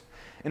lost.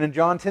 And in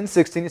John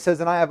 10:16, he says,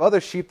 and I have other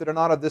sheep that are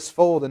not of this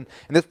fold. And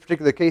in this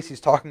particular case,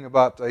 he's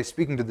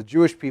speaking to the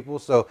Jewish people,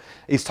 so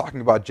he's talking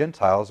about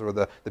Gentiles, or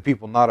the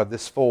people not of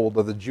this fold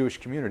of the Jewish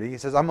community. He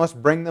says, I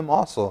must bring them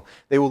also.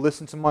 They will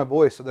listen to my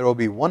voice, so there will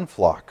be one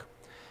flock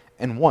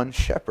and one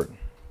shepherd.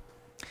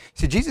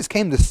 See, Jesus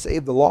came to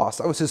save the lost.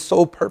 That was his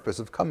sole purpose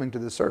of coming to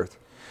this earth,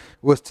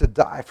 was to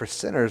die for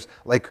sinners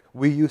like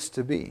we used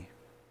to be.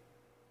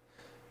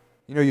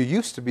 You know, you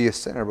used to be a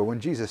sinner, but when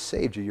Jesus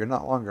saved you, you're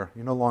no longer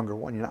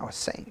one. You're now a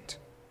saint.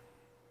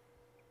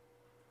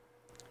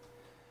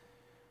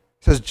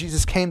 It says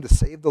Jesus came to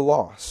save the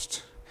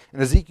lost.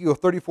 In Ezekiel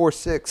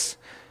 34:6,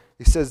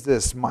 he says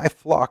this, my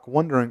flock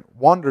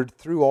wandered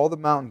through all the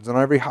mountains and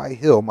on every high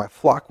hill. My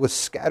flock was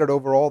scattered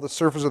over all the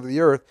surface of the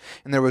earth,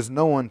 and there was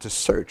no one to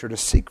search or to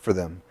seek for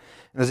them.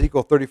 In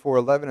Ezekiel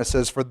 34:11, it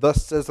says, for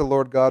thus says the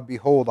Lord God,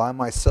 behold, I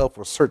myself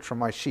will search for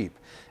my sheep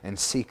and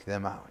seek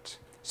them out.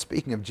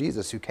 Speaking of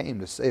Jesus, who came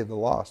to save the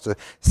lost, to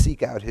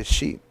seek out his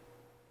sheep.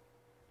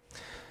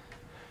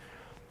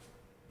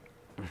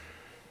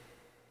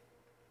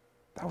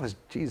 That was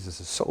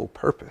Jesus' sole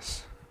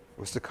purpose,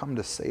 was to come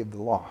to save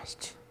the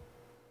lost.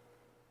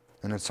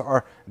 And it's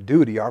our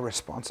duty, our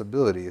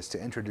responsibility is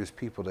to introduce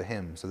people to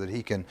him so that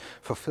he can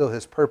fulfill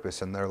his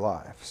purpose in their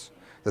lives,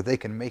 that they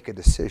can make a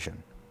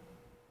decision.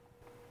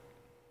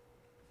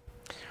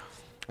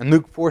 And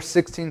Luke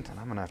 4:16, and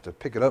I'm going to have to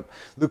pick it up.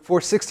 Luke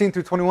 4:16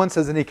 through 21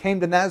 says, and he came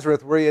to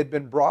Nazareth where he had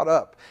been brought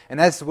up. And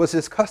as was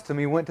his custom,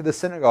 he went to the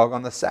synagogue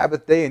on the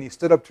Sabbath day and he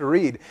stood up to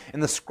read.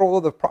 And the scroll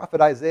of the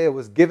prophet Isaiah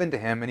was given to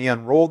him, and he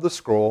unrolled the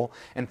scroll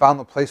and found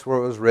the place where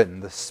it was written,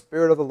 the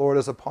Spirit of the Lord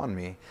is upon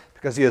me,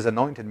 because he has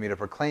anointed me to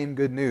proclaim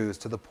good news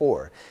to the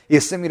poor. He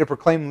has sent me to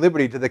proclaim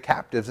liberty to the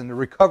captives and to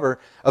recover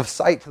of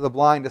sight to the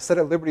blind, to set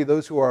at liberty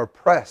those who are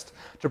oppressed,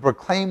 to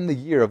proclaim the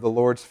year of the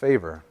Lord's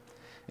favor.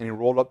 And he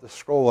rolled up the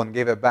scroll and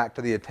gave it back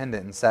to the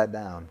attendant and sat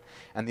down.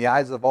 And the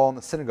eyes of all in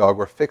the synagogue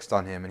were fixed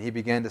on him, and he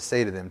began to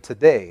say to them,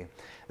 today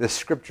this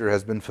scripture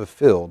has been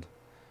fulfilled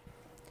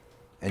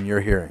in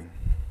your hearing.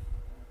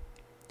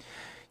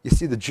 You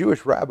see, the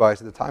Jewish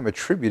rabbis at the time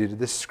attributed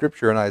this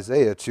scripture in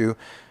Isaiah to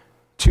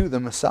the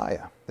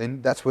Messiah.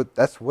 That's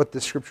what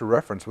this scripture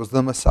reference was,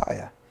 the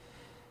Messiah.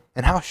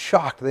 And how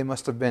shocked they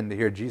must have been to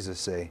hear Jesus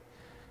say,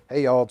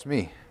 "Hey, y'all, it's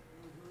me."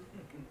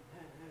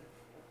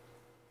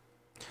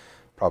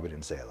 Probably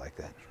didn't say it like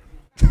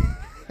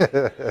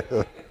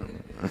that.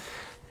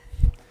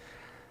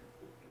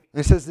 And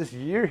he says this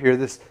year here,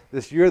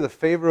 this year of the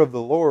favor of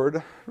the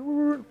Lord,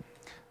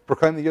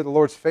 proclaim the year of the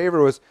Lord's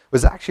favor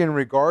was actually in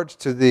regards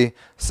to the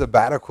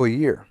sabbatical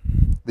year,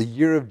 the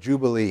year of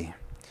Jubilee.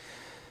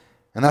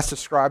 And that's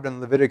described in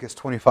Leviticus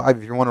 25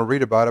 if you want to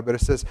read about it. But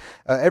it says,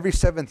 every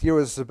seventh year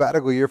was a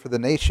sabbatical year for the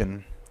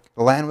nation.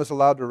 The land was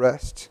allowed to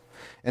rest.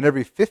 And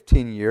every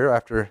 50th year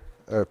after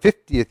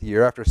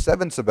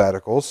 7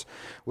 sabbaticals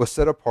was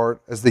set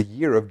apart as the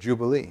year of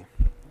Jubilee.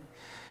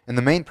 And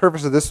the main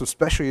purpose of this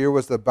special year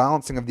was the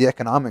balancing of the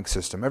economic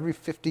system. Every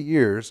 50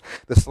 years,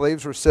 the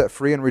slaves were set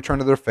free and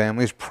returned to their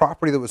families.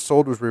 Property that was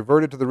sold was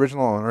reverted to the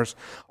original owners.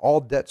 All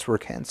debts were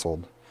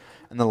canceled.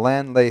 And the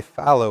land lay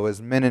fallow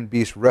as men and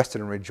beasts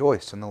rested and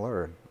rejoiced in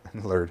the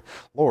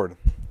Lord.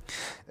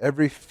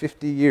 Every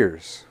 50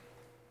 years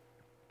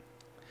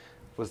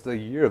was the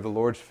year of the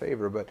Lord's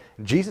favor. But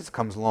Jesus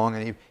comes along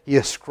and he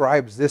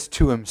ascribes this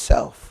to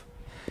himself.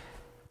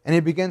 And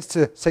he begins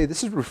to say,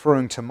 this is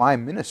referring to my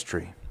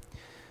ministry.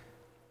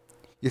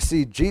 You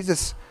see,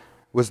 Jesus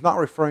was not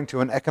referring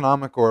to an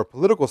economic or a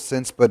political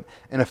sense, but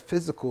in a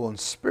physical and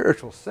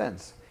spiritual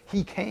sense.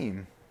 He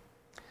came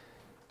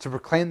to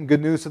proclaim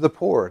good news to the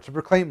poor, to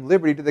proclaim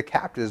liberty to the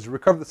captives, to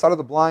recover the sight of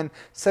the blind,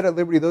 set at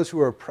liberty those who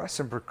are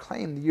oppressed, and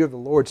proclaim the year of the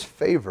Lord's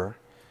favor.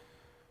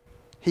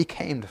 He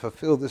came to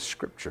fulfill this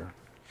scripture.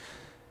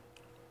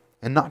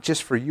 And not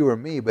just for you or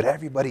me, but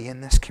everybody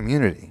in this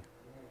community.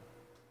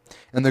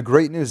 And the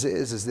great news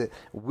is that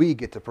we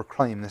get to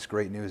proclaim this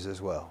great news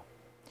as well.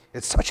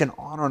 It's such an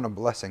honor and a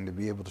blessing to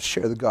be able to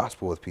share the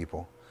gospel with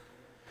people.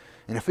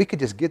 And if we could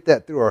just get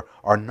that through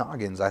our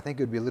noggins, I think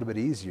it would be a little bit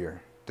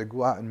easier to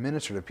go out and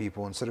minister to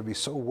people instead of be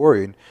so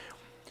worried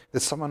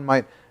that someone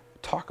might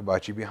talk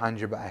about you behind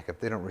your back if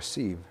they don't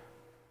receive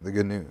the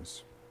good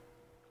news.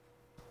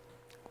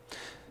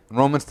 In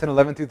Romans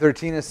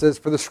 10:11-13 it says,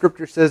 "For the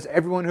scripture says,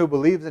 everyone who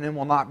believes in him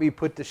will not be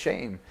put to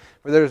shame.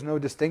 For there is no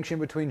distinction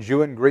between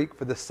Jew and Greek,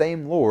 for the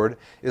same Lord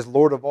is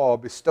Lord of all,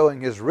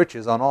 bestowing his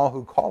riches on all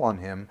who call on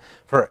him.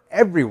 For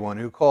everyone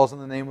who calls on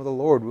the name of the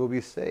Lord will be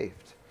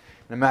saved."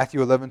 In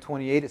Matthew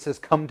 11:28 it says,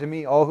 "Come to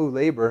me, all who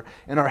labor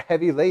and are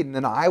heavy laden,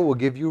 and I will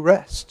give you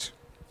rest."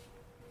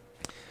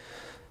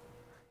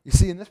 You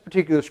see, in this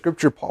particular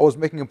scripture, Paul was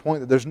making a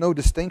point that there's no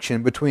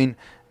distinction between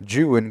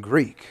Jew and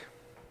Greek.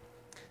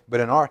 But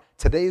in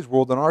today's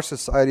world, in our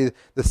society,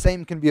 the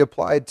same can be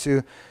applied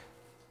to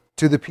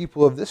the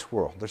people of this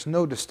world. There's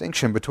no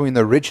distinction between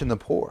the rich and the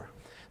poor.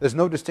 There's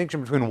no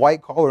distinction between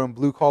white-collar and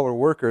blue-collar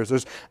workers.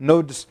 There's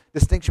no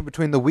distinction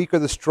between the weak or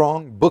the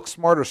strong,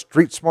 book-smart or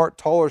street-smart,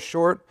 tall or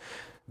short,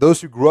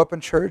 those who grew up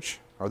in church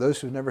or those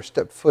who've never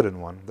stepped foot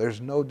in one.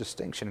 There's no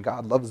distinction.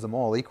 God loves them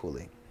all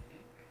equally.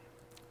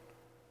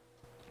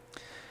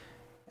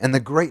 And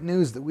the great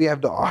news that we have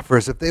to offer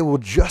is if they will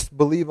just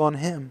believe on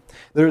him,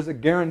 there is a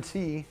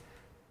guarantee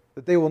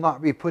that they will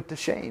not be put to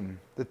shame,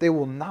 that they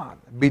will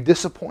not be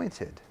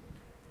disappointed.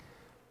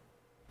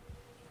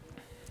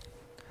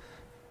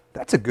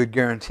 That's a good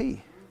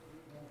guarantee.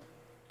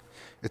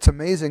 It's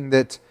amazing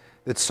that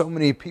so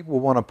many people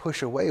want to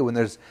push away when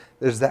there's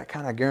that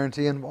kind of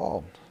guarantee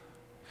involved.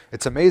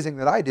 It's amazing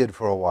that I did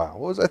for a while.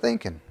 What was I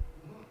thinking?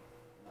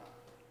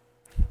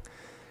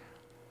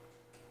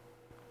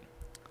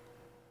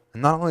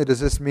 And not only does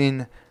this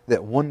mean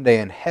that one day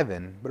in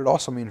heaven, but it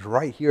also means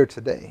right here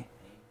today.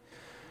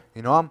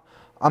 You know,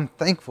 I'm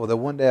thankful that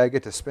one day I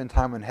get to spend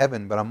time in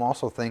heaven, but I'm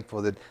also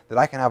thankful that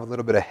I can have a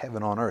little bit of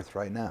heaven on earth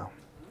right now.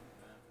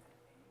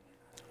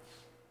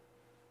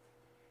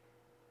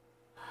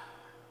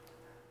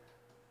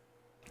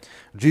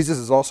 Jesus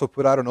has also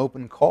put out an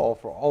open call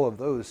for all of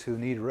those who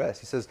need rest.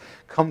 He says,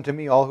 "Come to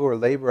me, all who are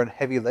labor and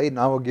heavy laden,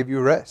 I will give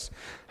you rest."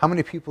 How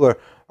many people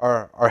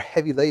are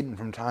heavy laden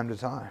from time to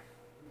time?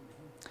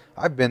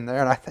 I've been there,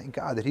 and I thank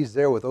God that he's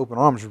there with open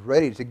arms,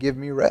 ready to give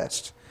me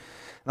rest.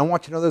 And I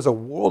want you to know there's a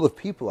world of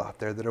people out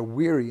there that are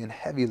weary and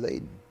heavy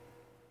laden.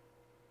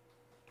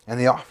 And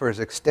the offer is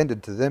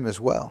extended to them as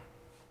well.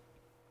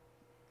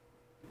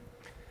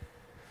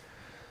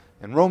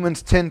 In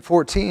Romans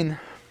 10:14,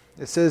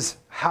 it says,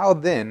 "How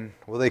then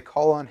will they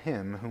call on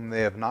him whom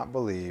they have not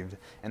believed?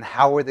 And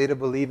how are they to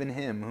believe in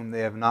him whom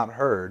they have not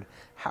heard?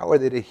 How are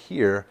they to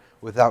hear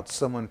without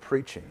someone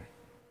preaching?"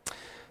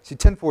 See,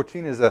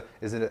 10:14 is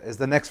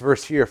the next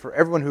verse here. "For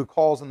everyone who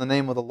calls on the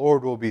name of the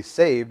Lord will be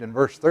saved," in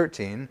verse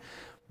 13.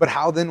 But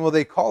how then will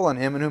they call on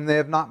him in whom they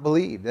have not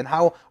believed? And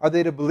how are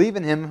they to believe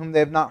in him whom they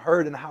have not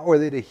heard? And how are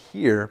they to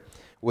hear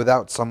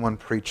without someone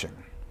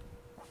preaching?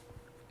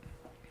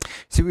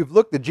 See, we've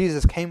looked that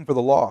Jesus came for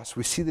the lost.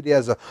 We see that he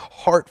has a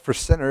heart for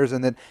sinners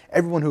and that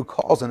everyone who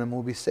calls on him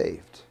will be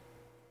saved.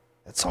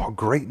 That's all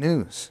great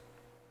news.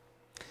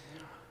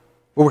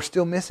 But we're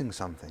still missing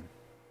something.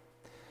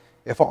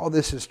 If all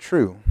this is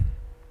true,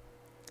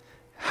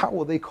 how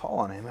will they call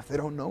on him if they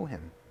don't know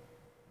him?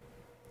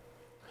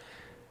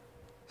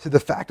 See,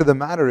 the fact of the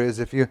matter is,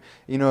 if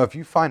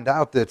you find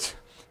out that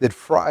that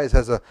Fry's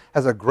has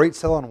a great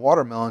sale on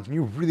watermelons, and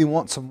you really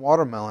want some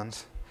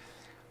watermelons.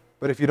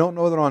 But if you don't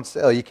know they're on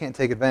sale, you can't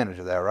take advantage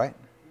of that, right?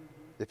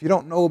 If you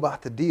don't know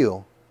about the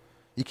deal,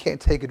 you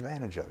can't take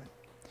advantage of it.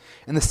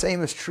 And the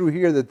same is true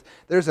here, that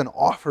there's an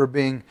offer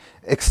being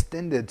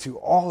extended to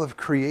all of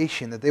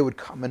creation, that they would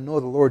come and know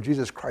the Lord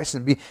Jesus Christ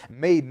and be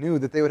made new,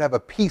 that they would have a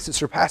peace that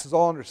surpasses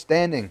all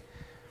understanding.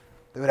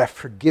 They would have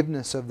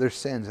forgiveness of their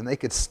sins, and they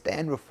could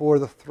stand before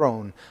the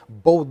throne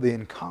boldly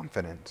and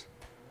confident.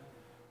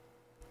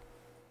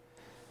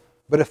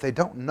 But if they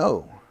don't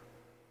know,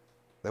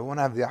 they won't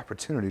have the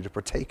opportunity to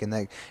partake in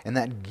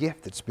that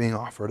gift that's being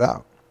offered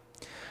out.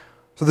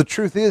 So the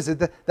truth is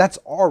that that's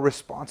our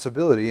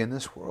responsibility in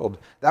this world.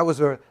 That was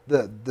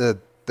the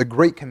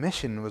Great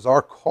Commission, was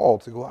our call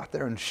to go out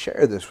there and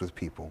share this with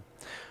people,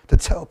 to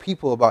tell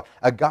people about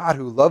a God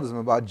who loves them,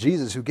 about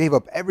Jesus who gave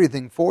up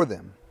everything for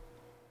them,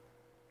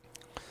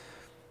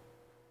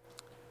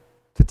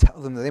 to tell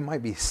them that they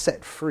might be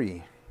set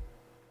free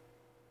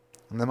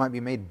and they might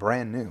be made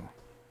brand new.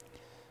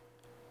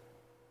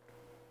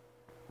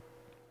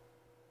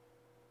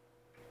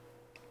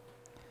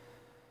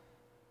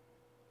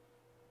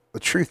 The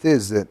truth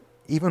is that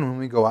even when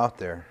we go out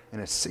there and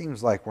it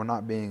seems like we're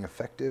not being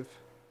effective,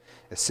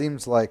 it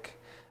seems like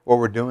what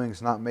we're doing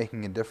is not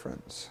making a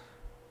difference.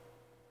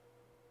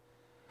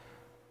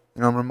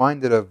 You know, I'm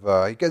reminded of,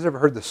 you guys ever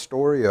heard the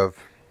story of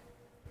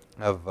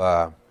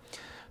the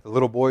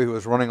little boy who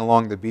was running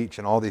along the beach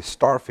and all these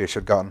starfish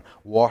had gotten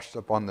washed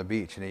up on the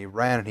beach, and he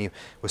ran and he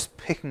was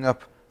picking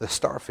up the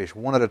starfish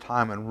one at a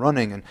time and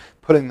running and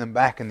putting them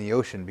back in the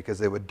ocean because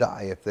they would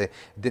die if they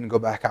didn't go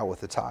back out with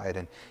the tide.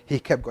 And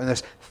he kept going.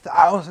 There's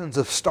thousands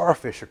of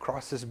starfish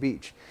across this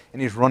beach, and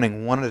he's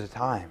running one at a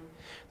time.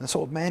 And this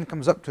old man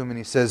comes up to him and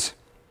he says,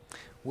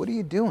 "What are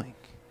you doing?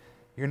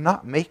 You're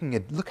not making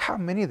it. Look how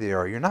many there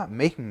are. You're not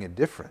making a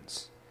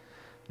difference."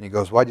 And he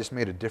goes, "Well, I just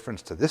made a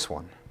difference to this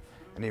one."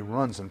 And he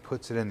runs and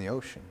puts it in the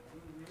ocean.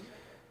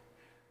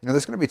 You know,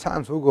 there's going to be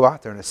times we'll go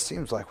out there and it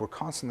seems like we're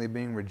constantly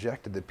being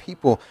rejected, that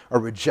people are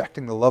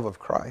rejecting the love of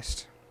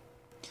Christ.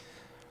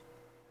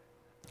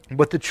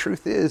 But the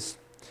truth is,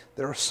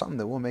 there are some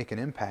that will make an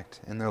impact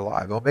in their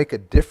life. They'll make a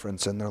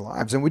difference in their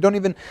lives. And we don't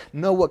even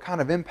know what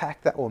kind of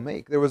impact that will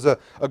make. There was a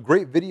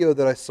great video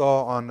that I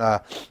saw on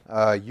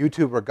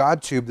YouTube or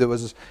GodTube that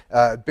was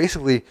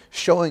basically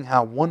showing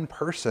how one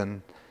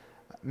person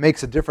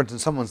makes a difference in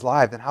someone's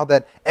life and how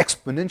that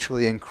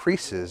exponentially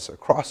increases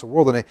across the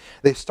world. And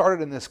they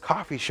started in this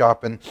coffee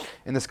shop, and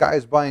this guy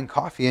is buying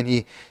coffee, and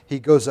he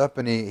goes up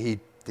and he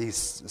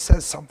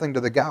says something to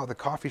the gal at the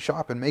coffee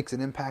shop and makes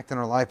an impact in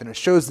her life. And it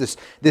shows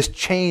this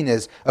chain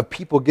of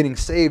people getting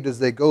saved as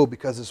they go,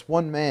 because this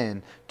one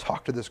man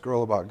talked to this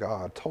girl about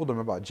God, told him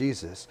about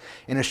Jesus.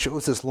 And it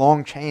shows this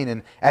long chain,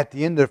 and at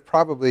the end of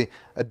probably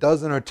a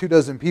dozen or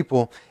 24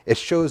 people, it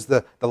shows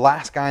the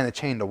last guy in the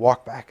chain to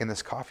walk back in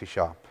this coffee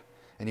shop.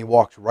 And he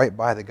walked right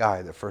by the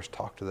guy that first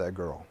talked to that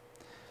girl.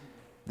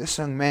 This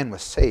young man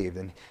was saved,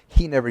 and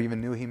he never even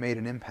knew he made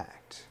an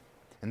impact.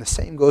 And the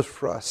same goes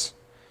for us.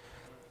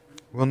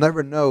 We'll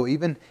never know,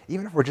 even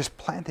if we're just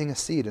planting a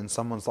seed in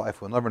someone's life,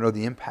 we'll never know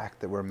the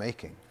impact that we're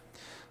making.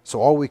 So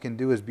all we can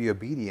do is be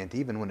obedient,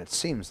 even when it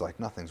seems like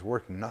nothing's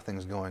working,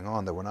 nothing's going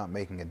on, that we're not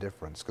making a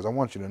difference. Because I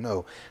want you to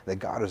know that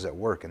God is at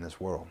work in this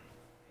world.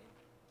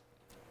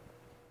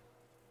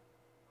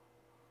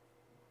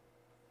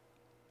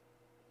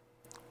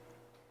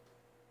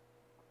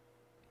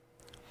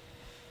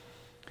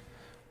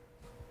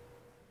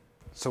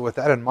 So with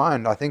that in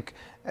mind, I think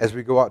as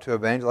we go out to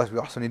evangelize, we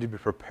also need to be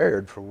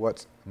prepared for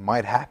what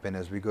might happen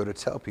as we go to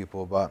tell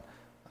people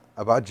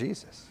about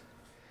Jesus.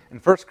 In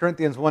 1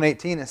 Corinthians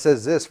 1:18, it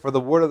says this, "For the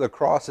word of the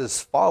cross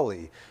is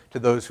folly to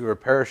those who are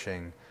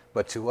perishing,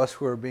 but to us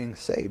who are being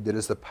saved, it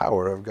is the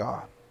power of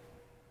God."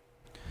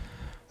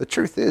 The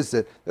truth is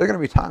that there are going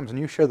to be times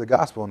when you share the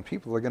gospel and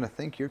people are going to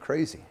think you're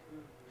crazy.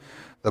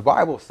 The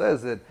Bible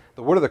says that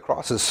the word of the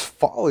cross is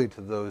folly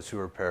to those who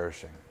are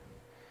perishing.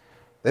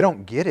 They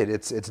don't get it.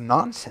 It's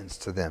nonsense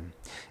to them.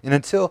 And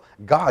until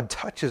God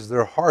touches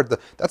their heart,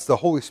 that's the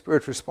Holy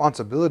Spirit's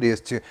responsibility,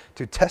 is to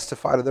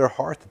testify to their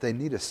heart that they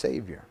need a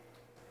Savior.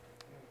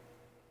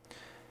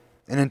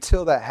 And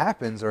until that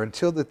happens, or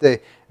until that they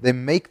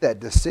make that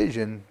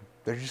decision,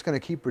 they're just going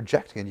to keep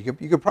rejecting it.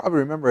 You could probably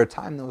remember a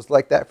time that was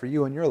like that for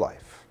you in your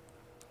life.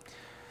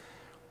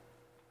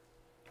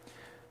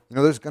 You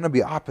know, there's going to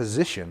be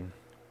opposition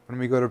when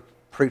we go to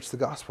preach the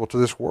gospel to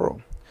this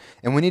world.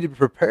 And we need to be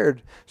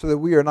prepared so that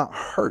we are not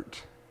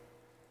hurt.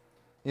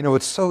 You know,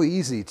 it's so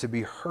easy to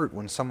be hurt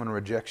when someone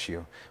rejects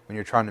you, when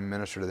you're trying to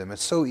minister to them.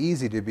 It's so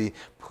easy to be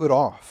put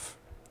off.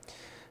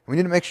 We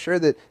need to make sure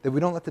that we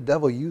don't let the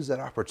devil use that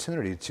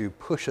opportunity to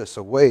push us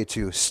away,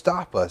 to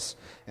stop us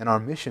in our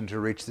mission to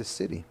reach this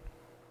city.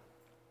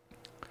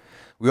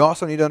 We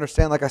also need to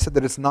understand, like I said,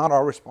 that it's not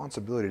our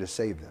responsibility to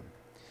save them.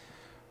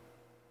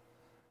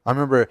 I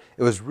remember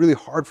it was really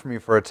hard for me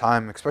for a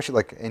time, especially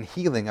like in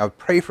healing. I would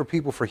pray for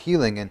people for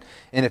healing, and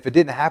if it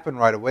didn't happen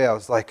right away, I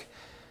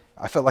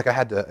felt like I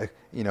had to,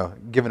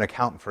 give an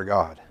account for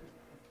God.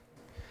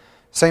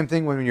 Same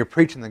thing when you're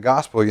preaching the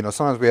gospel.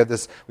 Sometimes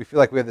we feel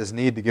like we have this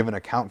need to give an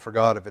account for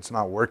God if it's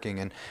not working.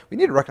 And we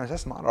need to recognize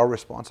that's not our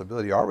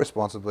responsibility. Our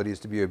responsibility is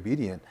to be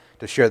obedient,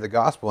 to share the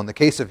gospel. In the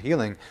case of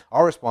healing,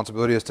 our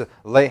responsibility is to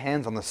lay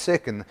hands on the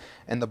sick, and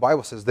the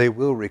Bible says they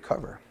will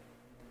recover.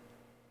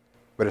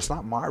 But it's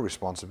not my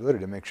responsibility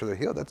to make sure they're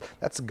healed.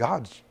 That's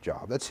God's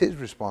job. That's His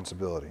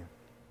responsibility.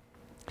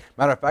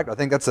 Matter of fact, I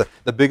think that's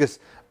the biggest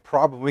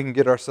problem we can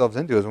get ourselves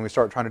into is when we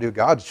start trying to do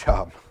God's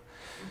job.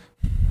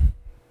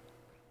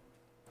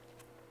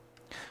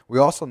 We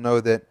also know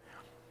that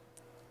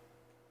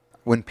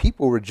when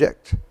people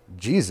reject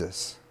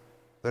Jesus,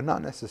 they're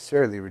not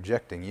necessarily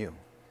rejecting you.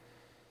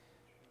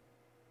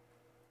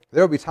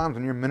 There will be times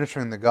when you're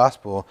ministering the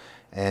gospel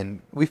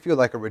and we feel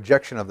like a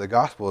rejection of the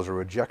gospel is a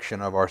rejection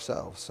of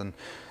ourselves. And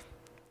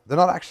they're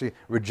not actually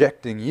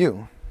rejecting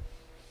you.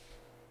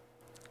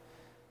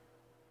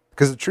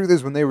 Because the truth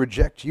is, when they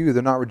reject you,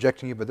 they're not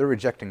rejecting you, but they're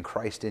rejecting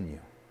Christ in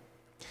you.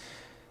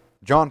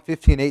 John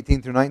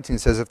 15:18-19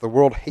 says, if the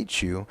world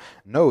hates you,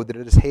 know that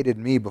it has hated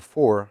me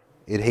before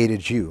it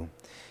hated you.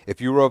 If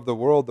you were of the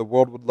world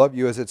would love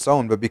you as its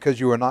own, but because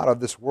you are not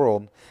of this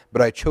world,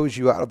 but I chose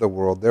you out of the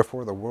world,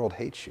 therefore the world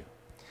hates you.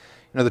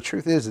 The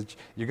truth is that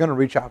you're going to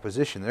reach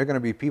opposition. There are going to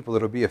be people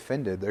that will be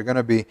offended. There are going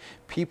to be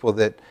people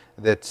that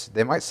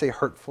they might say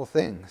hurtful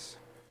things.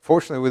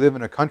 Fortunately, we live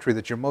in a country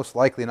that you're most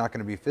likely not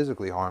going to be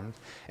physically harmed.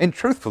 And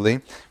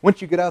truthfully,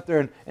 once you get out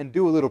there and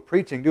do a little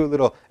preaching, do a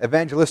little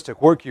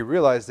evangelistic work, you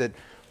realize that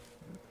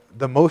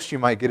the most you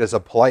might get is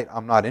a polite,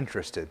 I'm not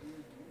interested.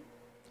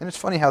 And it's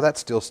funny how that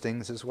still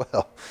stings as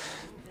well.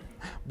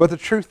 But the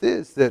truth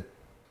is that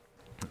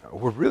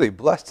we're really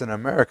blessed in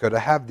America to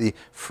have the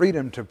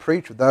freedom to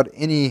preach without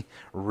any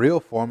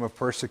real form of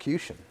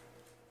persecution.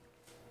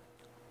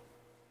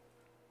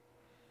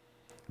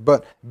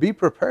 But be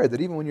prepared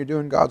that even when you're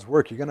doing God's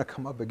work, you're going to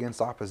come up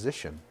against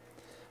opposition.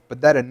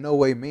 But that in no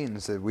way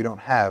means that we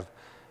don't have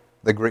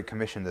the Great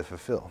Commission to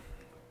fulfill.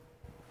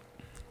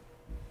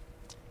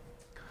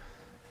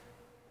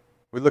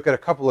 We look at a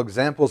couple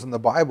examples in the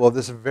Bible of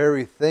this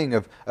very thing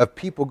of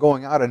people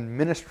going out and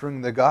ministering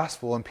the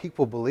gospel and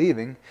people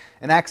believing.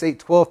 In Acts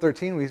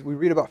 8:12-13, we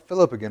read about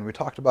Philip again. We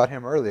talked about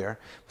him earlier.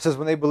 It says,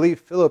 when they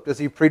believed Philip as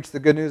he preached the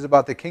good news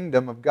about the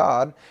kingdom of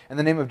God in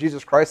the name of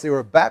Jesus Christ, they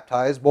were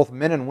baptized, both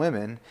men and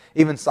women.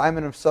 Even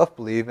Simon himself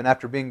believed, and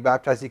after being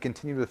baptized, he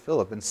continued with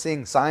Philip. And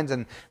seeing signs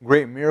and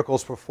great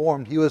miracles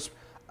performed, he was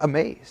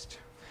amazed.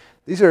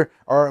 These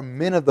are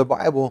men of the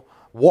Bible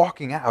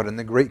walking out in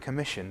the Great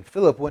Commission.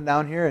 Philip went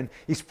down here and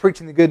he's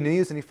preaching the good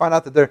news, and he found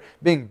out that they're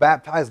being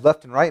baptized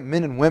left and right,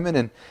 men and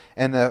women.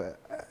 And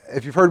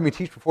if you've heard me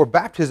teach before,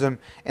 baptism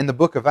in the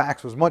book of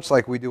Acts was much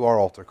like we do our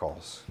altar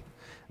calls.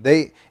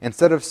 They,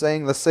 instead of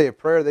saying, let's say a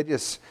prayer, they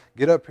just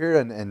get up here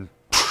and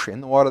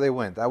in the water they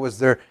went. That was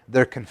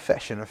their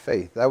confession of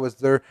faith. That was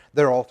their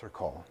altar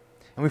call.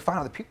 And we find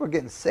out that people are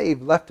getting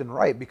saved left and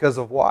right because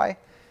of why?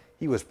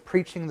 He was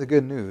preaching the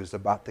good news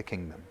about the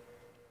kingdom.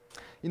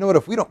 You know what?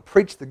 If we don't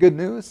preach the good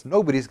news,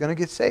 nobody's going to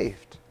get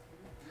saved.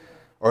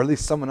 Or at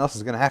least someone else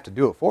is going to have to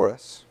do it for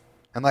us.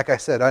 And like I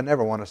said, I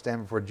never want to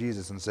stand before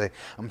Jesus and say,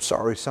 I'm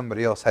sorry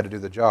somebody else had to do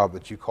the job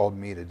that you called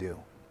me to do.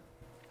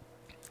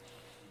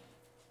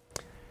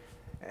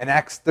 And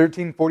Acts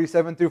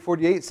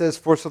 13:47-48 says,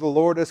 for so the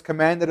Lord has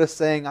commanded us,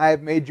 saying, I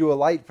have made you a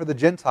light for the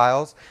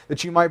Gentiles,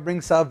 that you might bring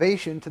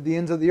salvation to the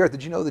ends of the earth.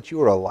 Did you know that you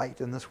are a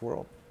light in this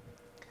world?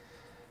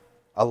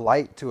 A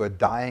light to a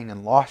dying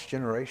and lost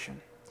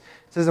generation.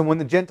 It says, and when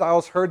the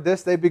Gentiles heard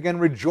this, they began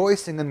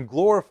rejoicing and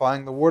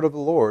glorifying the word of the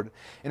Lord.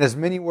 And as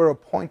many were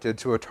appointed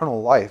to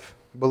eternal life,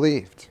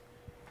 believed.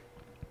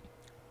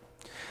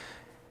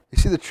 You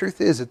see, the truth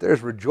is that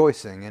there's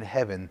rejoicing in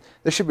heaven.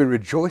 There should be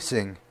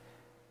rejoicing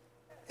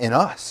in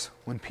us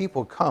when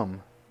people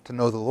come to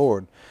know the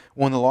Lord,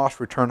 when the lost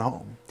return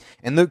home.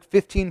 In Luke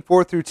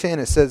 15:4-10,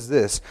 it says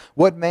this,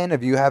 what man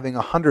of you having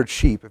 100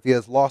 sheep, if he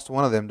has lost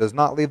one of them, does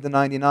not leave the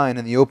 99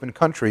 in the open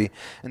country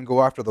and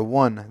go after the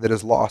one that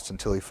is lost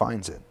until he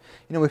finds it?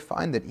 You know, we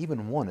find that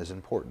even one is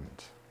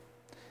important.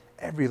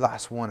 Every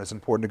last one is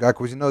important to God,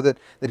 because you know that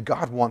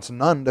God wants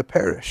none to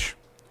perish.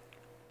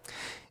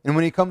 And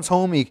when he comes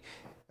home, it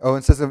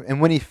says, and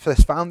when he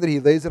has found it, he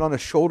lays it on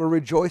his shoulder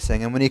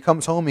rejoicing. And when he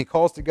comes home, he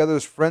calls together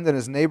his friend and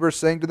his neighbors,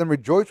 saying to them,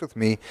 rejoice with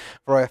me,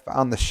 for I have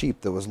found the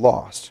sheep that was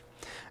lost.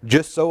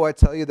 Just so I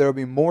tell you, there will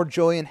be more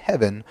joy in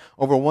heaven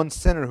over one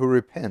sinner who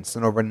repents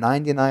than over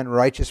 99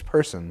 righteous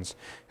persons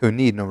who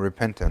need no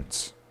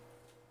repentance.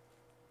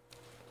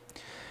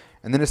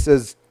 And then it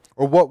says,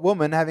 or what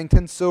woman, having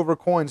 10 silver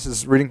coins, this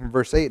is reading from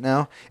verse 8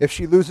 now, if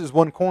she loses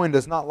one coin,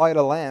 does not light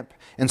a lamp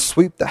and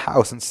sweep the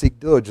house and seek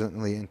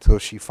diligently until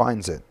she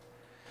finds it?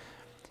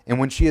 And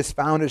when she has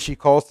found it, she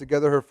calls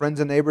together her friends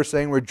and neighbors,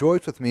 saying,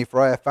 rejoice with me,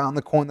 for I have found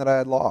the coin that I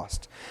had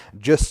lost.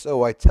 Just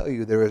so I tell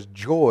you, there is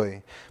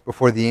joy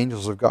before the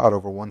angels of God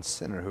over one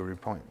sinner who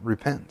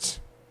repents.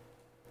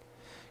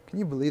 Can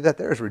you believe that?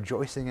 There is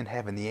rejoicing in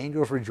heaven. The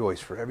angels rejoice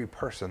for every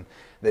person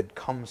that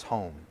comes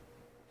home.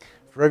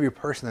 For every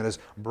person that is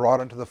brought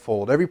into the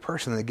fold. Every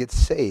person that gets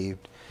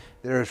saved,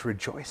 there is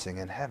rejoicing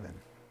in heaven.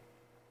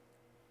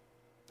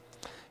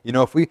 You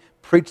know, if we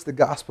preach the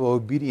gospel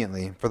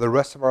obediently for the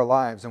rest of our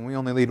lives and we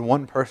only lead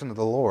one person to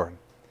the Lord,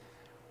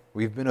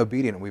 we've been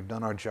obedient, we've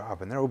done our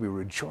job, and there will be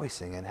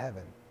rejoicing in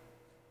heaven.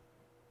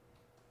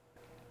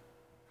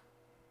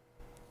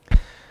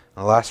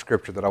 The last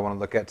scripture that I want to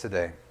look at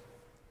today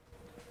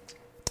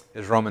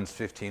is Romans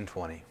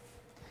 15:20. It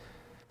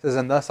says,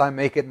 "And thus I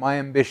make it my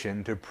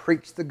ambition to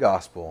preach the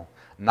gospel,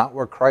 not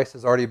where Christ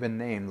has already been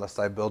named, lest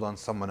I build on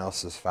someone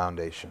else's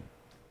foundation."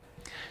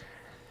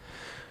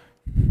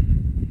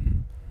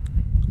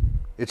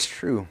 It's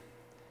true.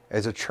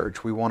 As a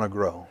church, we want to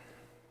grow.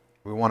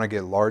 We want to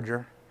get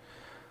larger,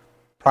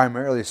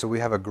 primarily so we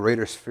have a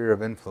greater sphere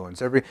of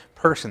influence. Every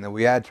person that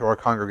we add to our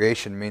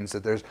congregation means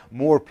that there's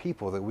more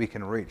people that we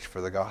can reach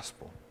for the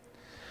gospel.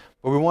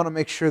 But we want to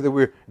make sure that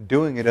we're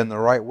doing it in the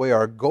right way.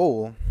 Our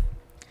goal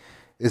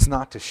is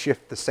not to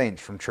shift the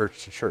saints from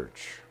church to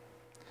church.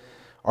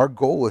 Our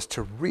goal is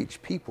to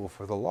reach people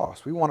for the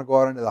lost. We want to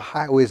go out into the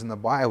highways and the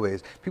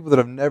byways, people that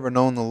have never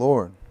known the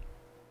Lord.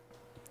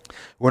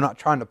 We're not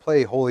trying to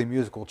play holy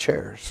musical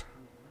chairs.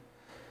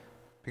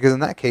 Because in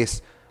that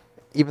case,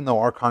 even though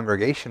our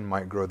congregation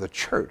might grow, the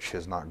church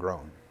has not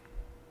grown.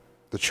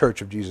 The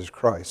church of Jesus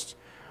Christ.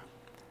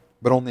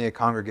 But only a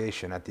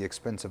congregation at the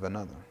expense of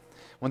another.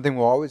 One thing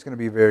we're always going to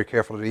be very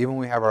careful to do, even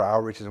when we have our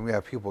outreaches and we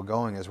have people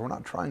going, is we're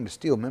not trying to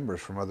steal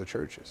members from other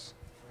churches.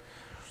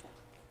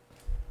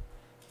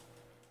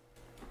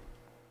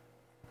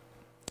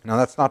 Now,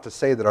 that's not to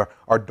say that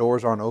our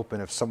doors aren't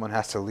open if someone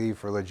has to leave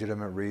for a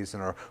legitimate reason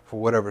or for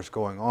whatever's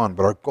going on.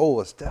 But our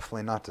goal is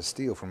definitely not to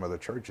steal from other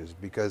churches,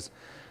 because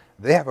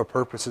they have a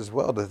purpose as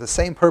well. The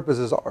same purpose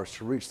as ours,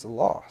 to reach the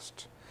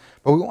lost.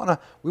 But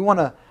we want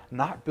to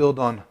not build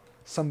on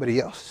somebody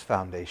else's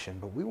foundation,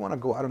 but we want to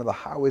go out into the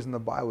highways and the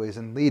byways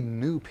and lead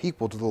new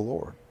people to the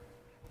Lord.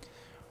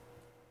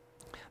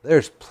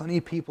 There's plenty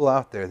of people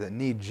out there that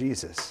need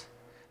Jesus,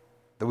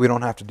 that we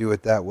don't have to do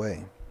it that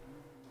way.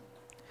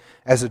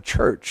 As a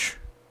church,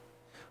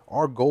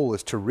 our goal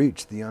is to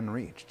reach the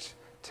unreached,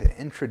 to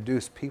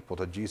introduce people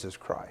to Jesus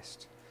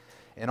Christ.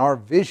 And our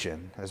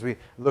vision, as we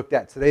looked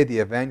at today, the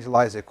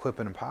evangelize, equip,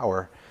 and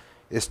empower,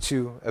 is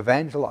to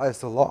evangelize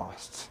the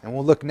lost. And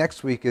we'll look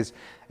next week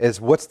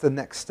as what's the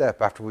next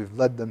step after we've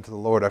led them to the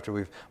Lord, after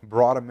we've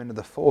brought them into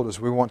the fold,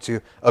 is we want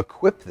to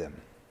equip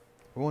them.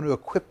 We want to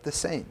equip the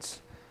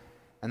saints.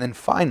 And then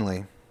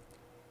finally,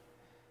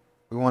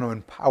 we want to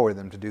empower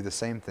them to do the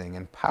same thing,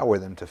 empower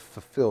them to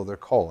fulfill their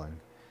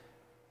calling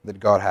that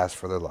God has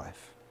for their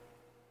life.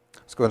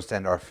 Let's go and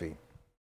stand to our feet.